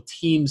special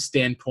team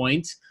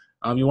standpoint.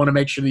 You want to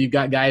make sure that you've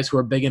got guys who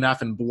are big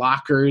enough and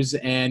blockers,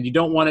 and you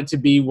don't want it to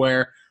be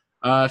where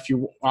if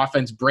your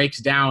offense breaks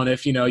down,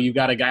 if you've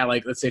got a guy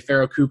like, let's say,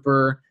 Pharoh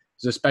Cooper,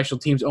 who's a special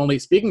teams only.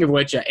 Speaking of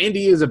which,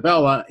 Andy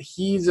Isabella,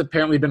 he's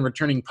apparently been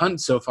returning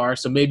punts so far,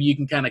 so maybe you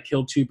can kind of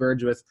kill 2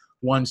 birds with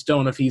 1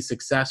 stone if he's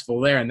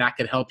successful there, and that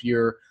could help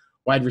your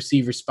wide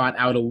receiver spot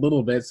out a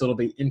little bit, so it'll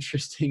be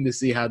interesting to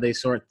see how they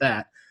sort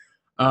that.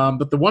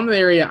 But the one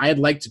area I'd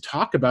like to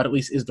talk about at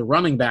least is the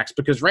running backs,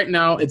 because right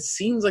now it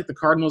seems like the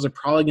Cardinals are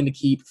probably going to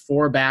keep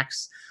 4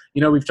 backs.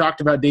 We've talked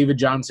about David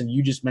Johnson.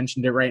 You just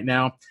mentioned it right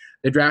now.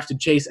 They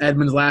drafted Chase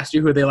Edmonds last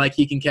year, who they like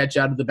he can catch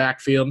out of the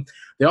backfield.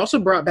 They also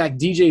brought back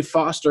DJ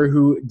Foster,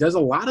 who does a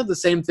lot of the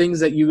same things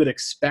that you would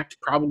expect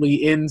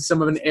probably in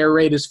some of an air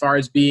raid as far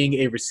as being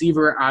a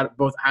receiver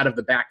both out of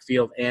the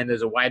backfield and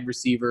as a wide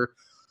receiver.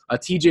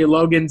 TJ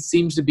Logan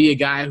seems to be a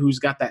guy who's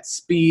got that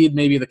speed,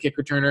 maybe the kick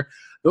returner.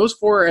 Those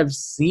 4 have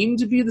seemed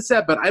to be the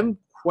set, but I'm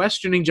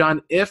questioning,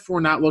 John, if we're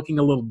not looking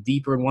a little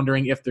deeper and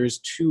wondering if there's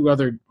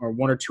 1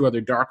 or 2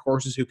 other dark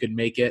horses who could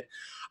make it.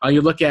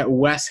 You look at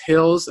Wes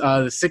Hills,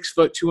 the 6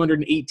 foot,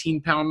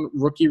 218-pound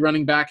rookie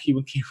running back. He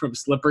came from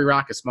Slippery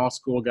Rock, a small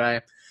school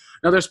guy.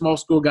 Another small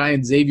school guy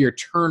in Xavier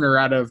Turner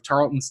out of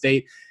Tarleton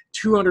State,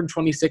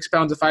 226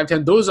 pounds at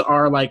 5'10". Those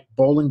are like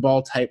bowling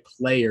ball type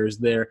players.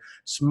 They're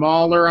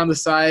smaller on the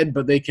side,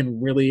 but they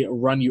can really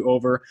run you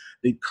over.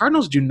 The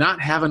Cardinals do not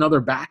have another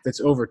back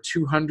that's over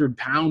 200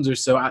 pounds or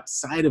so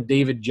outside of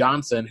David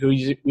Johnson, who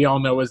we all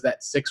know is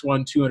that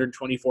 6'1",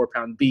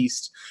 224-pound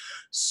beast.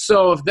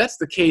 So if that's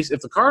the case,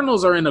 if the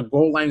Cardinals are in a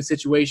goal line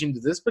situation,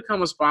 does this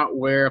become a spot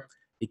where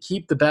they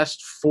keep the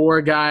best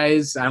 4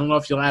 guys? I don't know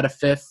if you'll add a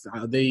 5th. I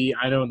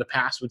know in the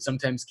past would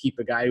sometimes keep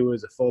a guy who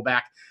was a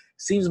fullback.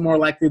 Seems more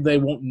likely they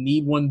won't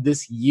need one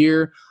this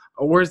year.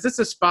 Or is this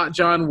a spot,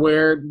 John,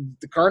 where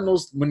the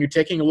Cardinals, when you're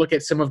taking a look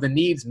at some of the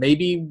needs,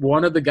 maybe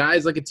one of the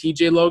guys like a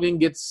TJ Logan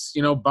gets,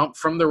 bumped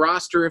from the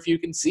roster if you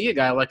can see a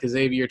guy like a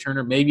Xavier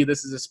Turner? Maybe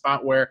this is a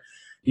spot where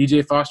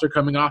DJ Foster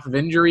coming off of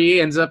injury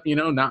ends up,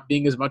 not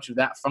being as much of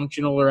that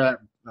functional or a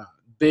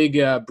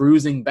big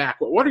bruising back.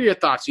 What are your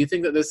thoughts? Do you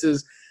think that this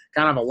is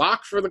kind of a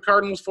lock for the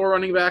Cardinals 4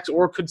 running backs,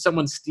 or could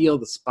someone steal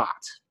the spot?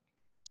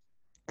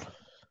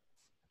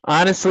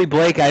 Honestly,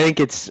 Blake, I think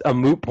it's a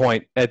moot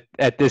point at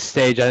this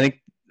stage. I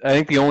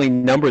think the only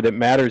number that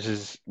matters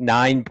is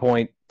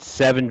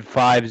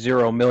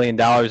 $9.750 million.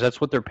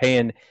 That's what they're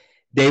paying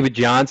David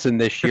Johnson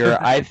this year.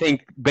 I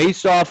think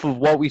based off of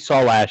what we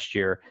saw last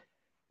year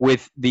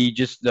with the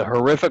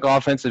horrific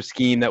offensive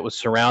scheme that was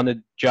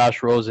surrounded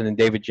Josh Rosen and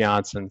David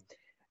Johnson,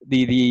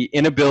 the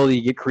inability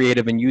to get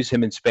creative and use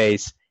him in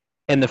space,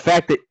 and the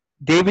fact that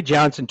David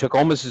Johnson took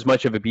almost as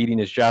much of a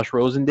beating as Josh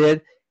Rosen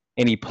did,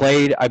 and he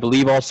played, I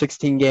believe, all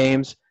 16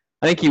 games.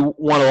 I think he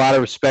won a lot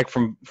of respect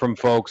from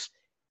folks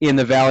in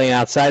the Valley and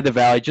outside the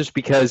Valley just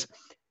because,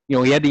 he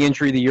had the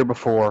injury the year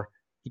before.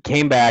 He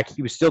came back.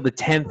 He was still the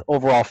 10th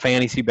overall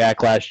fantasy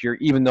back last year,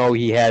 even though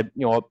he had,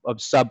 a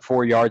sub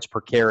 4 yards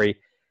per carry,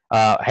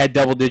 had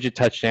double-digit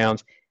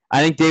touchdowns.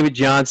 I think David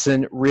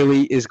Johnson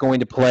really is going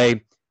to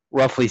play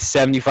roughly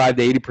 75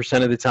 to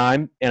 80% of the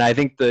time, and I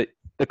think the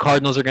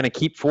Cardinals are going to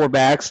keep 4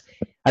 backs.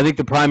 I think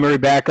the primary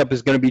backup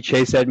is going to be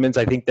Chase Edmonds.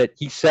 I think that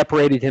he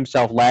separated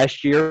himself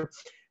last year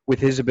with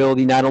his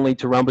ability not only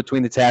to run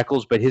between the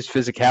tackles, but his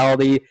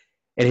physicality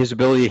and his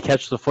ability to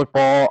catch the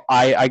football.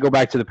 I go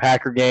back to the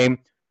Packer game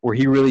where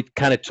he really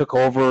kind of took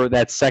over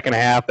that second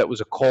half. That was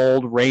a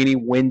cold, rainy,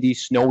 windy,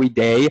 snowy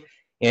day,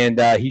 and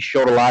he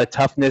showed a lot of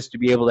toughness to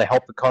be able to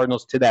help the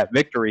Cardinals to that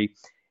victory.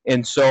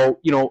 And so,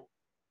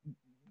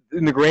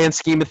 in the grand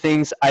scheme of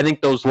things, I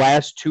think those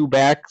last 2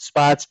 back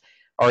spots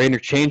are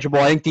interchangeable.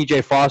 I think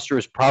DJ Foster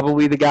is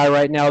probably the guy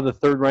right now, the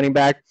 3rd running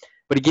back.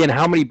 But again,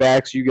 how many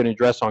backs are you going to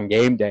address on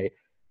game day?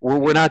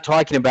 We're not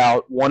talking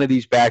about one of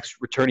these backs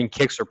returning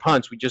kicks or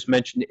punts. We just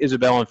mentioned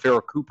Isabel and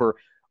Farrell Cooper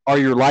are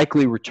your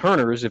likely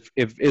returners. If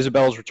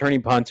Isabel's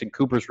returning punts and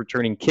Cooper's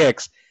returning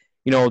kicks,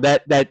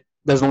 that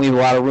doesn't leave a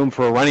lot of room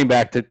for a running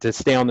back to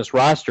stay on this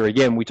roster.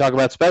 Again, we talk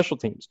about special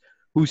teams.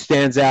 Who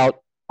stands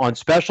out on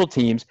special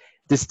teams?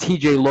 Does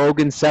TJ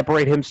Logan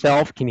separate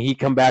himself? Can he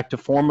come back to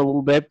form a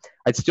little bit?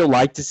 I'd still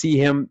like to see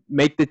him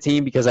make the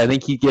team because I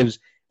think he gives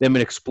them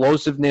an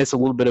explosiveness, a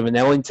little bit of an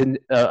Ellington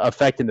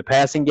effect in the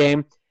passing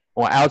game.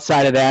 Well,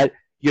 outside of that,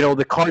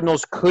 the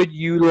Cardinals could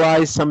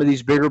utilize some of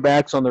these bigger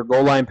backs on their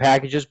goal line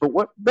packages. But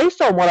based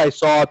on what I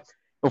saw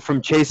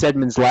from Chase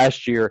Edmonds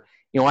last year,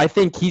 I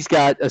think he's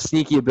got a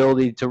sneaky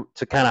ability to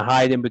kind of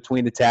hide in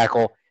between the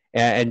tackle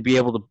and be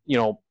able to,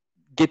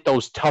 get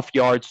those tough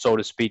yards, so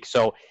to speak.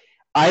 So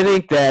I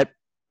think that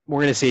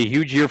we're going to see a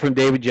huge year from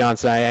David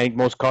Johnson. I think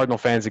most Cardinal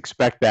fans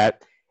expect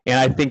that. And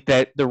I think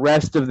that the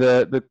rest of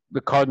the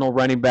Cardinal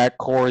running back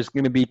core is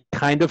going to be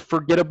kind of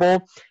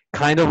forgettable,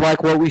 kind of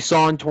like what we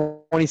saw in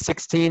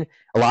 2016.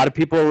 A lot of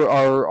people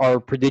are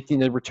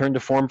predicting a return to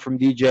form from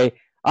DJ.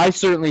 I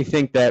certainly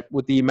think that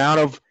with the amount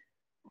of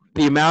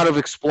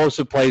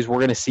explosive plays we're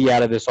going to see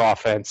out of this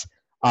offense,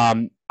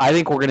 I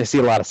think we're going to see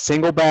a lot of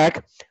single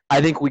back.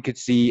 I think we could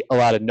see a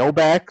lot of no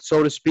back,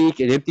 so to speak,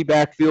 in empty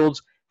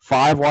backfields,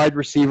 5 wide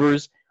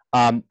receivers.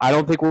 I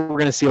don't think we're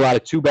going to see a lot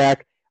of 2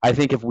 back. I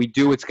think if we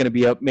do, it's going to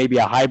be maybe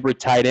a hybrid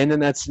tight end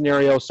in that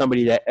scenario,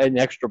 an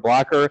extra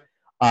blocker.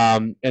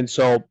 And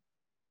so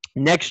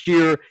next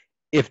year,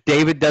 if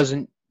David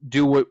doesn't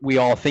do what we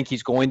all think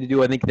he's going to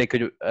do, I think they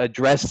could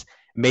address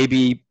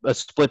maybe a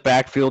split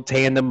backfield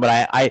tandem.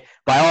 But I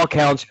by all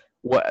accounts,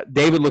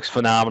 David looks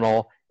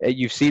phenomenal.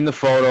 You've seen the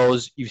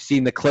photos. You've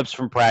seen the clips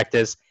from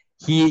practice.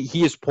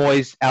 He is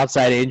poised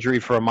outside of injury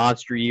for a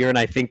monster year, and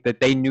I think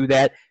that they knew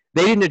that.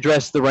 They didn't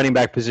address the running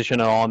back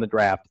position at all in the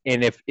draft.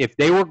 And if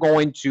they were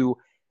going to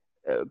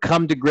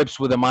come to grips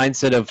with a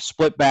mindset of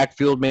split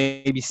backfield,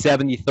 maybe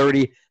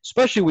 70-30,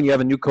 especially when you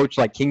have a new coach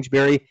like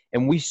Kingsbury,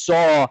 and we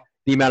saw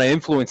the amount of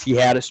influence he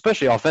had,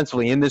 especially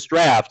offensively in this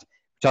draft.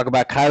 We talk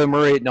about Kyler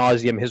Murray ad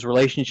nauseum, his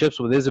relationships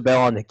with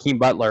Isabel and Hakeem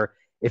Butler.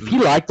 If he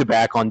liked to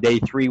back on day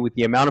 3 with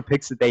the amount of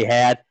picks that they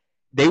had,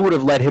 they would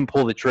have let him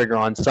pull the trigger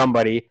on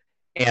somebody.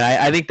 And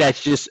I think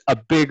that's just a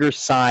bigger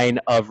sign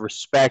of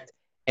respect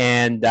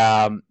and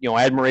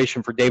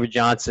admiration for David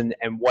Johnson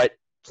and what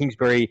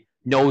Kingsbury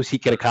knows he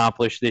could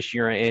accomplish this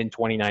year in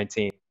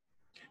 2019.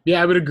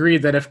 Yeah, I would agree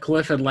that if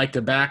Cliff had liked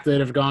to back,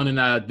 they'd have gone in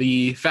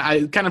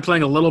kind of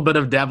playing a little bit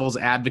of devil's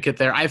advocate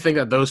there. I think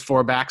that those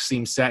 4 backs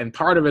seem set, and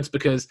part of it's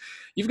because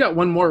you've got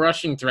one more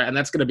rushing threat, and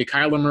that's going to be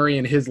Kyler Murray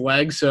and his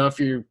legs. So if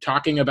you're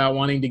talking about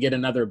wanting to get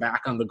another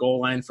back on the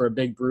goal line for a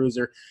big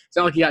bruiser, it's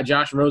not like you got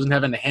Josh Rosen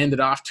having to hand it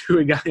off to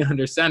a guy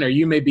under center.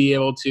 You may be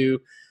able to,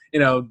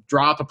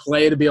 drop a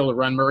play to be able to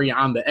run Murray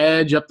on the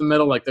edge, up the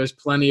middle. Like, there's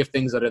plenty of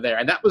things that are there.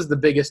 And that was the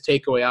biggest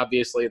takeaway,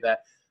 obviously, that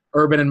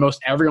Urban and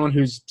most everyone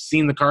who's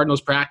seen the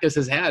Cardinals practice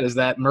has had, is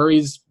that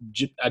Murray's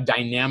a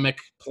dynamic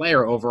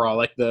player overall.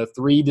 Like, the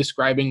 3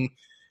 describing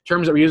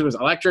terms that we use was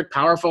electric,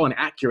 powerful, and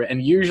accurate.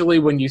 And usually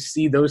when you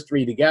see those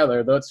 3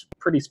 together, that's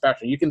pretty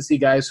special. You can see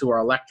guys who are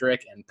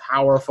electric and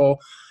powerful,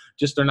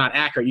 just they're not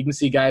accurate. You can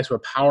see guys who are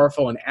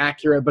powerful and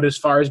accurate, but as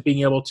far as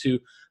being able to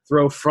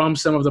throw from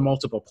some of the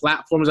multiple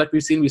platforms like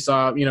we've seen, we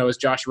saw, as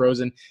Josh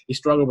Rosen, he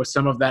struggled with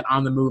some of that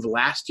on the move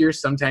last year.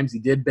 Sometimes he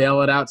did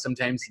bail it out.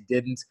 Sometimes he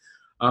didn't.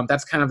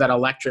 That's kind of that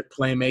electric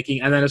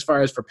playmaking. And then as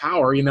far as for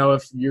power,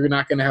 if you're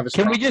not going to have a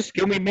strong...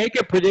 Can we make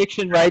a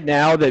prediction right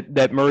now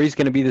that Murray's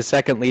going to be the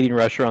second leading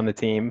rusher on the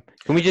team?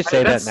 Can we just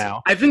say that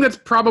now? I think that's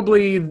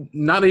probably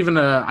not even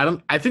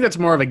I think that's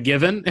more of a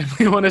given. If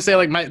we want to say,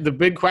 like, the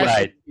big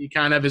question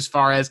kind of as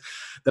far as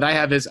that I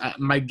have is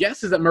my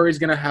guess is that Murray's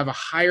going to have a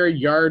higher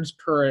yards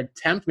per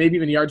attempt, maybe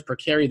even yards per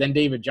carry than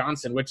David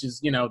Johnson, which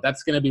is,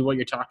 that's going to be what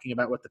you're talking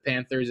about with the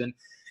Panthers. And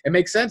it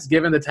makes sense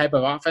given the type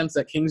of offense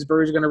that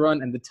Kingsbury is going to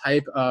run and the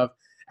type of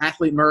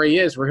athlete Murray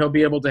is, where he'll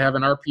be able to have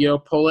an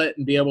RPO, pull it,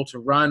 and be able to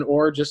run,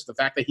 or just the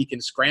fact that he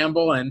can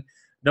scramble and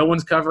no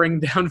one's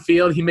covering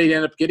downfield. He may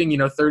end up getting,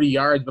 30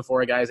 yards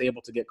before a guy is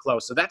able to get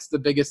close. So that's the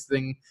biggest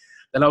thing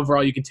that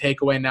overall you can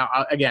take away. Now,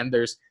 again,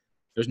 there's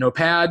no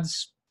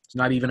pads. It's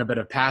not even a bit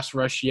of pass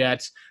rush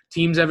yet.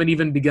 Teams haven't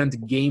even begun to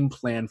game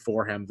plan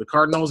for him. The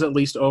Cardinals, at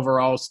least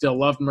overall, still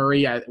love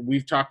Murray.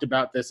 We've talked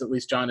about this, at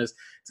least, John, it's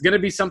going to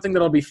be something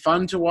that'll be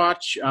fun to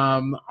watch.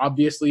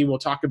 Obviously, we'll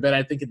talk a bit,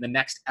 I think, in the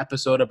next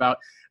episode about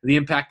the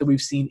impact that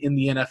we've seen in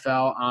the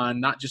NFL on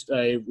not just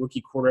a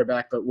rookie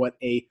quarterback, but what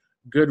a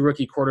good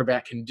rookie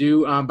quarterback can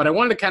do. But I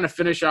wanted to kind of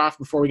finish off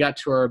before we got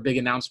to our big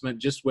announcement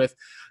just with,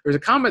 there's a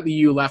comment that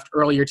you left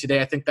earlier today.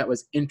 I think that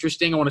was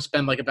interesting. I want to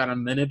spend like about a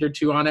minute or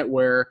two on it,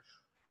 where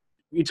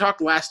you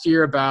talked last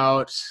year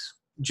about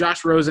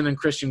Josh Rosen and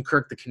Christian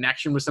Kirk. The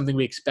connection was something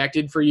we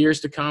expected for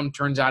years to come.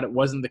 Turns out it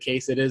wasn't the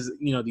case. It is,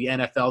 the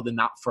NFL, the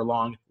not for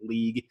long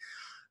league.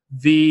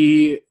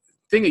 The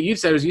thing that you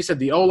said was, you said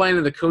the O-line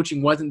and the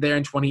coaching wasn't there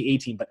in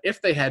 2018, but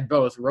if they had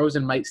both,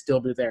 Rosen might still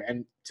be there.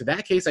 And to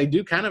that case, I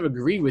do kind of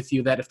agree with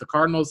you that if the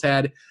Cardinals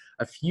had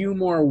a few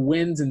more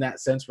wins in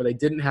that sense, where they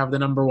didn't have the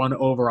number 1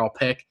 overall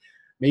pick,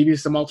 maybe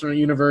some alternate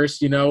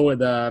universe,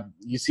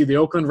 you see the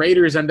Oakland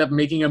Raiders end up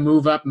making a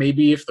move up.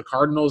 Maybe if the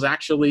Cardinals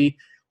actually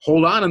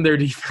hold on their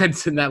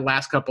defense in that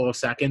last couple of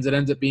seconds, it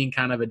ends up being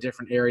kind of a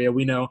different area.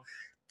 We know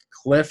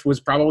Cliff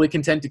was probably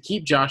content to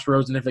keep Josh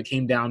Rosen if it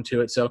came down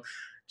to it. So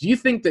do you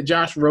think that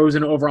Josh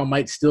Rosen overall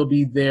might still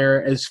be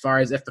there, as far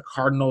as if the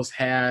Cardinals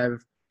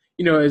have,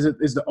 is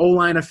the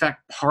O-line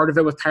effect part of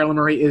it with Kyler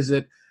Murray? Is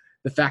it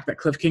the fact that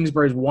Cliff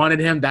Kingsbury's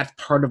wanted him, that's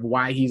part of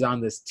why he's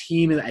on this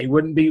team, and he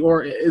wouldn't be?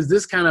 Or is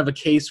this kind of a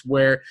case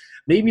where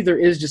maybe there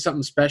is just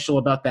something special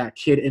about that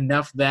kid,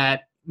 enough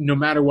that no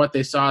matter what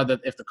they saw,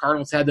 that if the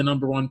Cardinals had the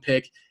number 1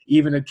 pick,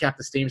 even had kept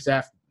the same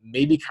staff,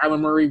 maybe Kyler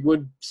Murray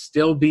would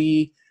still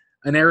be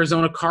an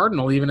Arizona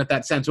Cardinal, even at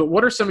that sense? But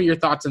what are some of your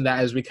thoughts on that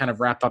as we kind of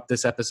wrap up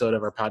this episode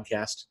of our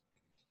podcast?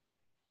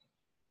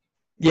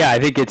 Yeah, I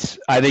think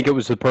it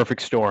was the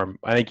perfect storm.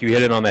 I think you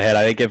hit it on the head.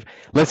 I think if,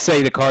 let's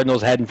say, the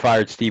Cardinals hadn't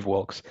fired Steve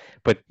Wilkes,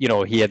 but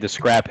he had to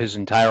scrap his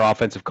entire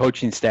offensive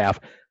coaching staff,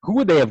 who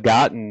would they have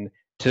gotten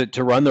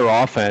to run their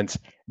offense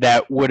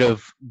that would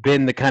have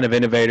been the kind of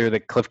innovator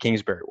that Cliff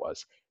Kingsbury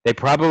was? They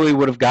probably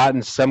would have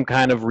gotten some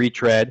kind of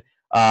retread.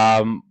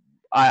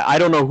 I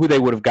don't know who they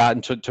would have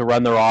gotten to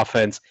run their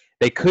offense.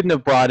 They couldn't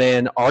have brought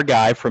in our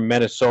guy from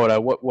Minnesota.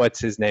 What's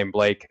his name,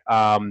 Blake?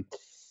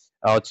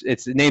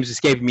 It's the name's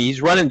escaping me.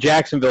 He's running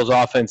Jacksonville's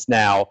offense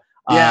now.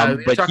 Yeah,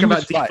 but talking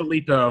about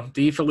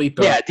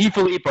DeFilippo. Yeah,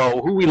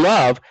 DeFilippo, who we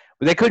love,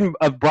 but they couldn't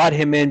have brought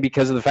him in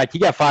because of the fact he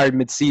got fired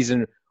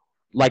midseason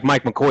like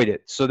Mike McCoy did.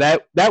 So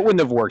that wouldn't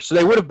have worked. So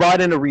they would have brought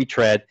in a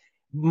retread.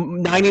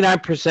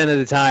 99% of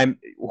the time,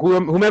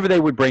 whomever they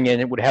would bring in,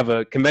 it would have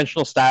a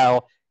conventional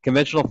style,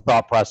 conventional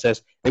thought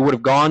process. They would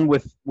have gone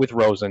with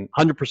Rosen,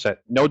 100%.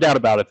 No doubt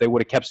about it. They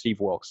would have kept Steve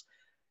Wilkes.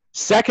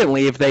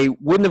 Secondly, if they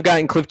wouldn't have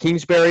gotten Cliff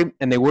Kingsbury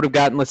and they would have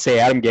gotten, let's say,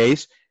 Adam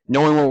Gase,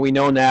 knowing what we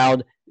know now,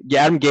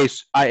 Adam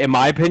Gase, in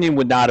my opinion,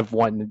 would not have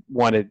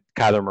wanted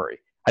Kyler Murray.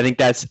 I think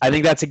that's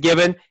a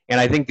given, and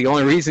I think the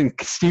only reason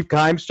Steve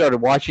Keim started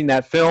watching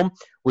that film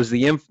was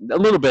a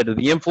little bit of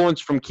the influence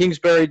from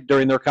Kingsbury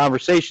during their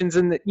conversations,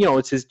 and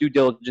it's his due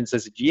diligence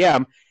as a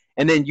GM.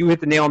 And then you hit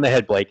the nail on the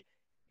head, Blake.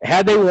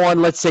 Had they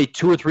won, let's say,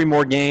 2 or 3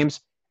 more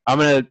games, I'm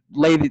going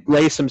to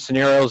lay some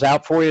scenarios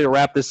out for you to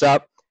wrap this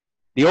up.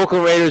 The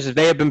Oakland Raiders, if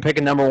they had been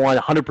picking number 1,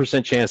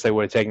 100% chance they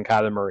would have taken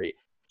Kyler Murray.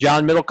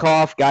 John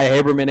Middlecoff, Guy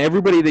Haberman,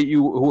 everybody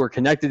who are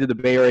connected to the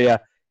Bay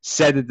Area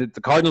said that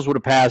the Cardinals would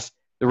have passed,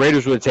 the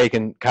Raiders would have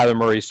taken Kyler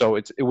Murray, so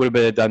it would have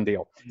been a done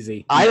deal.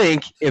 Easy. I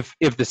think if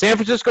the San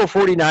Francisco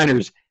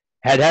 49ers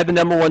had the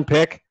number 1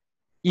 pick,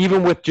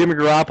 even with Jimmy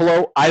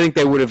Garoppolo, I think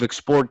they would have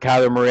explored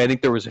Kyler Murray. I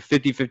think there was a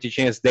 50-50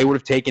 chance they would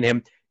have taken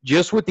him.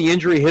 Just with the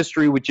injury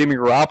history with Jimmy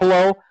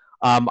Garoppolo,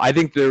 I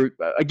think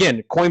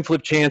again, coin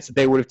flip chance that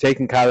they would have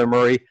taken Kyler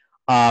Murray.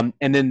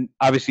 And then,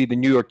 obviously, the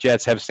New York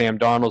Jets have Sam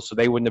Darnold, so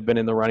they wouldn't have been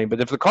in the running.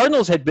 But if the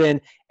Cardinals had been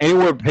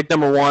anywhere but pick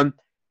number 1,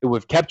 it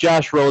would have kept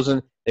Josh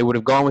Rosen. They would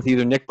have gone with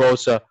either Nick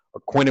Bosa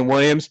or Quinnen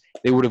Williams.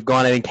 They would have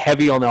gone, I think,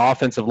 heavy on the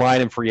offensive line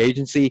in free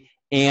agency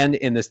and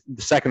in the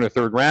second or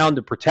third round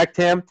to protect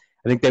him.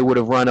 I think they would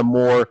have run a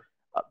more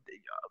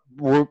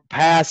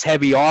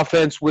pass-heavy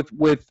offense with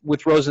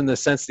Rosen in the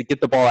sense to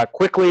get the ball out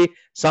quickly,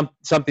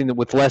 something that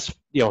with less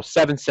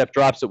 7-step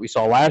drops that we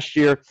saw last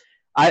year.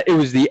 It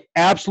was the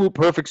absolute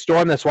perfect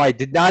storm. That's why I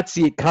did not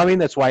see it coming.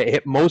 That's why it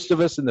hit most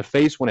of us in the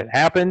face when it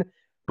happened.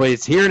 But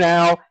it's here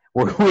now.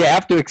 We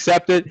have to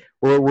accept it.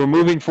 We're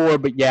moving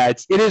forward. But, yeah,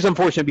 it is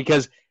unfortunate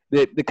because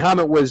the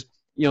comment was,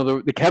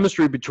 the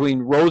chemistry between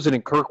Rosen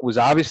and Kirk was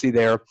obviously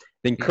there.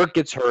 Then Kirk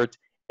gets hurt.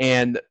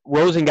 And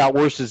Rosen got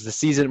worse as the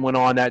season went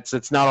on.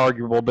 That's not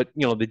arguable. But,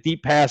 the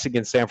deep pass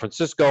against San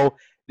Francisco,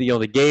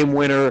 the game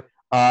winner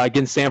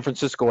against San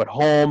Francisco at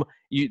home,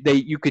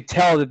 you could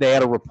tell that they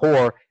had a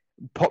rapport.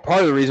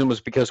 Part of the reason was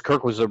because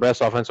Kirk was their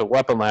best offensive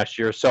weapon last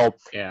year. So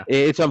yeah,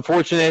 it's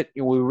unfortunate.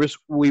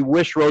 We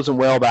wish Rosen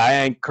well, but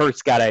I think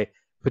Kirk's got a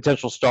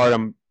potential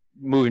stardom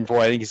moving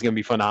forward. I think he's going to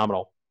be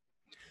phenomenal.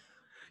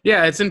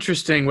 Yeah, it's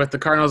interesting with the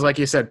Cardinals, like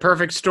you said,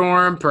 perfect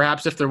storm.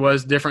 Perhaps if there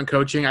was different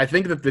coaching, I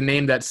think that the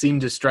name that seemed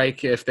to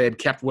strike if they had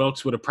kept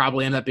Wilks would have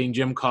probably ended up being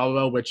Jim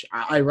Caldwell, which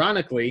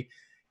ironically,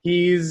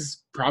 he's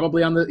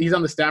probably on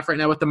the staff right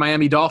now with the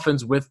Miami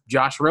Dolphins with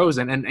Josh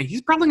Rosen, and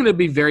he's probably going to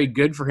be very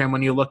good for him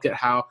when you look at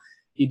how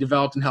he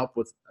developed and helped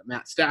with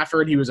Matt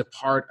Stafford. He was a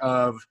part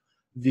of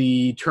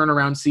the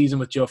turnaround season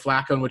with Joe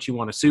Flacco in which he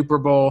won a Super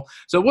Bowl.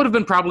 So it would have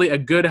been probably a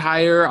good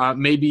hire,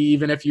 maybe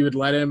even if you had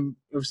let him,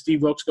 if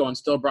Steve Wilks go and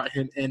still brought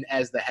him in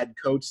as the head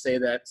coach, say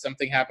that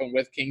something happened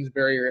with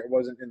Kingsbury or it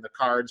wasn't in the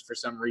cards for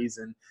some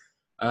reason.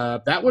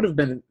 That would have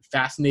been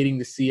fascinating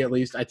to see at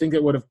least. I think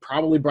it would have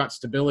probably brought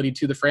stability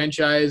to the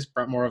franchise,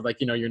 brought more of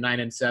your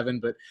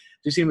 9-7. But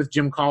just seeing with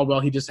Jim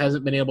Caldwell, he just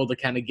hasn't been able to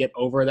kind of get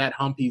over that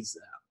hump. He's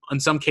in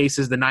some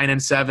cases the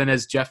 9-7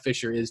 as Jeff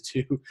Fisher is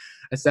too,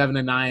 a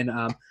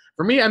 7-9.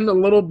 For me, I'm a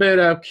little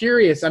bit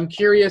curious. I'm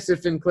curious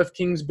if in Cliff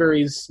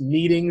Kingsbury's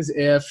meetings,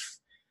 if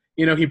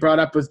he brought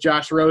up with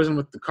Josh Rosen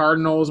with the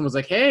Cardinals and was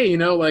like, hey,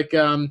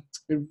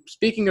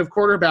 speaking of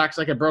quarterbacks,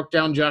 I broke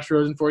down Josh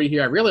Rosen for you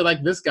here. I really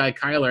like this guy,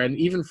 Kyler. And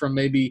even from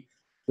maybe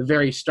the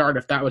very start,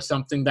 if that was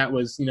something that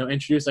was,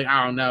 introduced,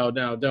 oh, no,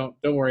 don't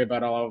worry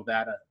about all of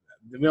that.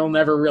 We'll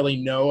never really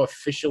know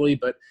officially,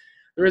 but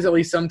there is at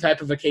least some type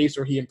of a case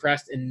where he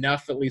impressed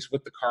enough, at least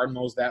with the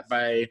Cardinals, that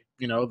by,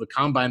 the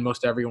combine,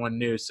 most everyone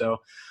knew. So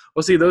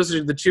we'll see. Those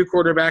are the 2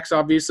 quarterbacks.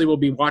 Obviously, we'll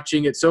be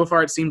watching it. So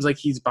far, it seems like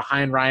he's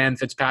behind Ryan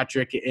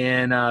Fitzpatrick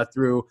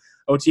through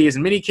OTAs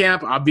and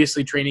minicamp.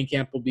 Obviously, training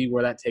camp will be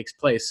where that takes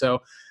place.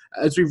 So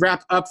as we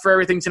wrap up for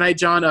everything tonight,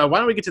 John, why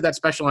don't we get to that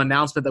special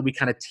announcement that we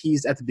kind of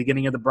teased at the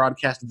beginning of the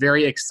broadcast?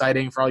 Very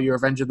exciting for all your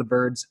Revenge of the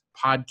Birds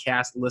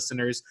podcast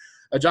listeners.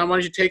 John, why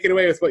don't you take it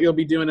away with what you'll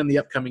be doing in the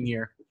upcoming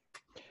year?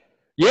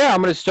 Yeah,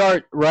 I'm going to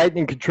start writing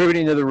and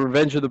contributing to the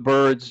Revenge of the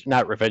Birds,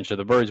 not Revenge of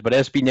the Birds, but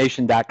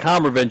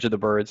SBNation.com Revenge of the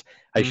Birds,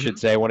 I should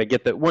say. I want to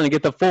get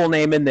the full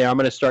name in there. I'm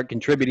going to start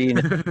contributing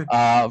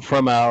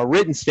from a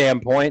written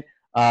standpoint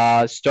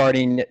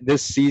starting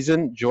this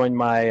season. Join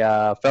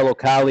my fellow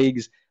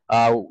colleagues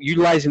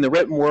utilizing the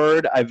written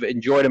word. I've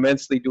enjoyed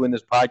immensely doing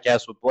this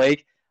podcast with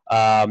Blake,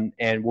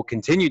 and will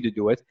continue to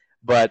do it.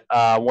 But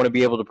I want to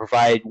be able to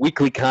provide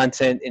weekly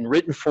content in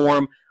written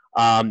form.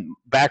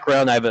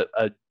 Background, I have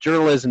a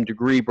journalism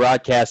degree,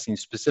 broadcasting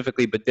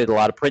specifically, but did a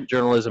lot of print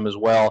journalism as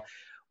well.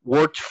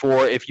 Worked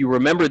for, if you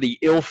remember, the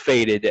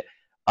ill-fated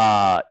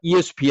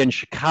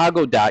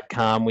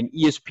ESPNChicago.com when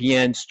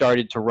ESPN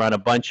started to run a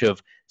bunch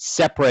of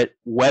separate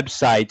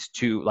websites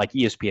to like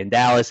ESPN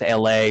Dallas,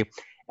 LA,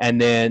 and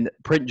then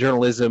print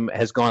journalism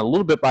has gone a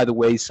little bit by the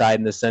wayside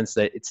in the sense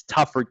that it's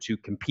tougher to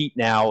compete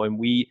now, and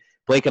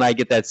Blake and I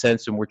get that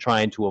sense, and we're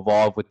trying to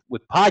evolve with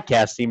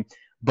podcasting,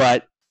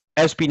 but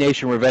SB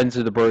Nation Revenge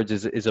of the Birds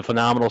is a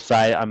phenomenal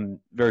site. I'm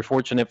very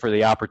fortunate for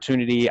the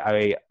opportunity.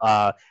 I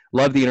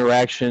love the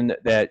interaction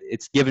that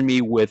it's given me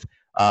with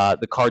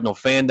the Cardinal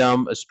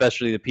fandom,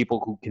 especially the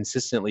people who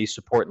consistently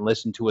support and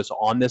listen to us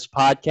on this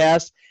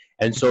podcast.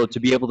 And so to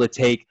be able to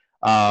take,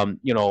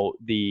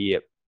 the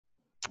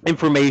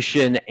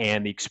information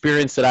and the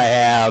experience that I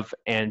have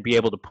and be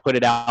able to put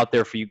it out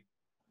there for you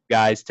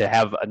guys to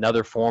have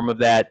another form of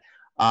that,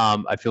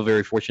 I feel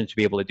very fortunate to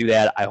be able to do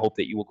that. I hope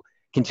that you will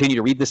continue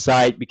to read the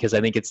site because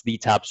I think it's the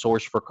top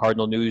source for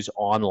Cardinal news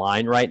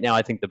online right now.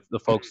 I think the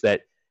folks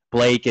that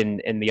Blake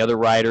and the other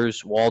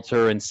writers,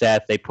 Walter and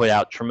Seth, they put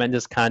out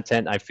tremendous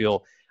content. I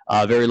feel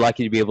very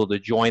lucky to be able to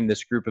join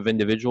this group of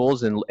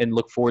individuals and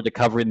look forward to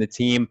covering the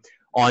team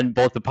on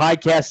both the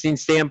podcasting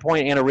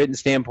standpoint and a written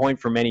standpoint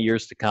for many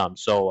years to come.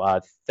 So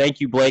thank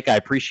you, Blake. I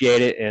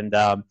appreciate it. And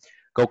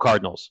go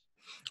Cardinals.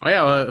 Oh,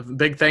 yeah. Well,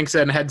 big thanks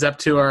and heads up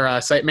to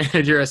our site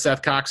manager,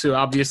 Seth Cox, who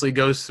obviously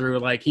goes through,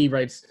 like, he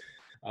writes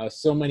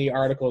so many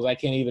articles. I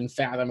can't even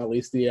fathom at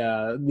least the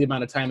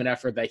amount of time and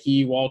effort that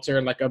he, Walter,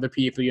 and like other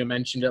people you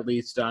mentioned, at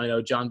least,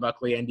 John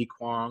Buckley, Andy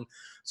Kwong,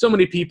 so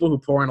many people who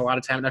pour in a lot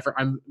of time and effort.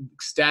 I'm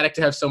ecstatic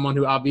to have someone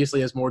who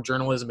obviously has more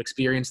journalism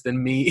experience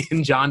than me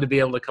and John to be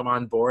able to come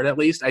on board. At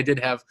least I did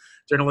have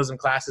journalism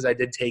classes I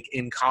did take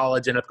in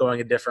college, ended up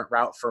going a different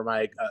route for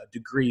my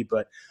degree,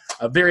 but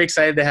very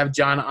excited to have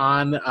John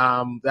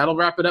on. That'll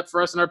wrap it up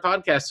for us in our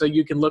podcast. So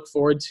you can look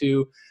forward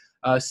to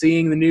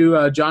seeing the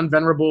new John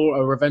Venerable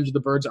Revenge of the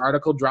Birds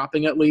article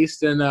dropping at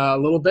least in a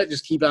little bit.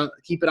 Just keep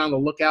it on the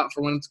lookout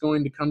for when it's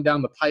going to come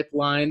down the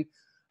pipeline.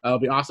 It'll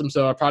be awesome.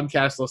 So our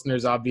podcast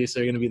listeners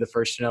obviously are going to be the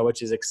first to know,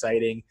 which is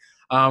exciting.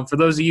 For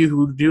those of you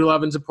who do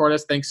love and support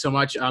us, thanks so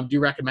much. Do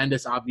recommend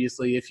us,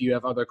 obviously, if you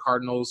have other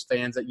Cardinals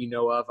fans that you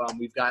know of.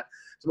 We've got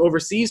some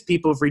overseas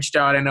people who've reached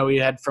out. I know we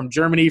had from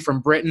Germany,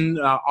 from Britain.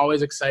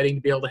 Always exciting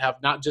to be able to have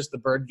not just the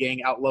Bird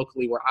Gang out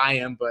locally where I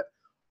am, but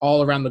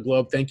all around the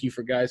globe. Thank you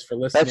for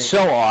listening. That's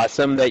so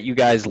awesome that you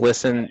guys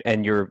listen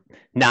and you're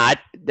not.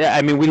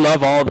 I mean, we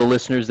love all the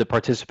listeners that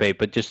participate,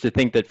 but just to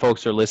think that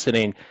folks are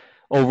listening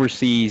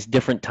overseas,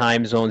 different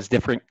time zones,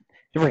 different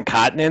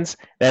continents,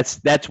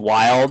 that's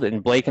wild.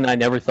 And Blake and I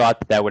never thought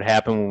that would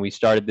happen when we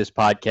started this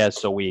podcast.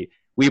 So we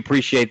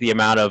appreciate the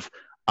amount of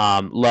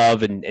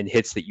love and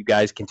hits that you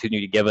guys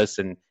continue to give us.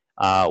 And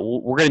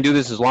we're going to do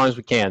this as long as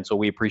we can. So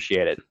we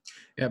appreciate it.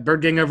 Yeah,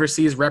 Bird Gang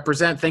Overseas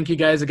represent. Thank you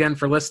guys again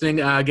for listening.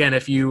 Again,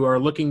 if you are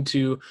looking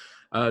to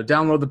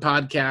download the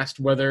podcast,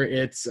 whether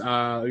it's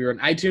you're an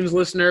iTunes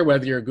listener,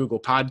 whether you're a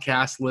Google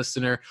Podcast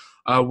listener,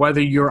 whether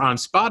you're on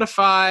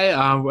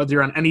Spotify, whether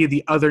you're on any of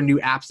the other new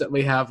apps that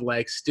we have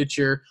like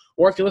Stitcher,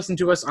 or if you listen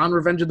to us on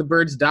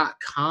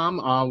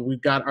revengeofthebirds.com,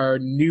 we've got our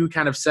new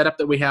kind of setup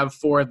that we have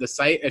for the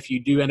site. If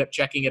you do end up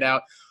checking it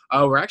out,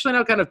 we're actually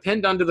now kind of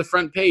pinned onto the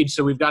front page.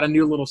 So we've got a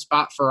new little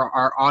spot for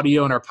our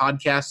audio and our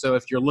podcast. So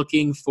if you're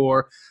looking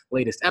for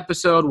latest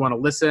episode, want to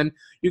listen,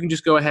 you can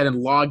just go ahead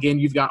and log in.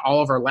 You've got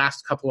all of our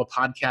last couple of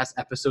podcast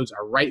episodes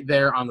are right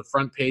there on the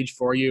front page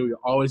for you. You'll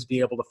always be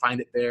able to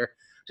find it there,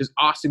 which is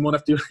awesome. Won't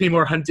have to do any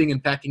more hunting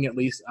and pecking at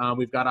least.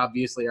 We've got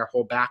obviously our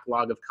whole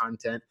backlog of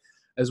content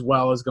as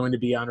well as going to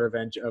be on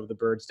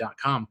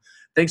revengeofthebirds.com.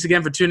 Thanks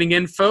again for tuning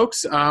in,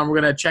 folks. We're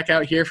going to check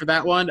out here for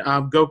that one.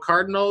 Go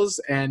Cardinals,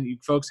 and you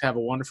folks have a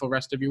wonderful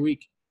rest of your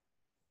week.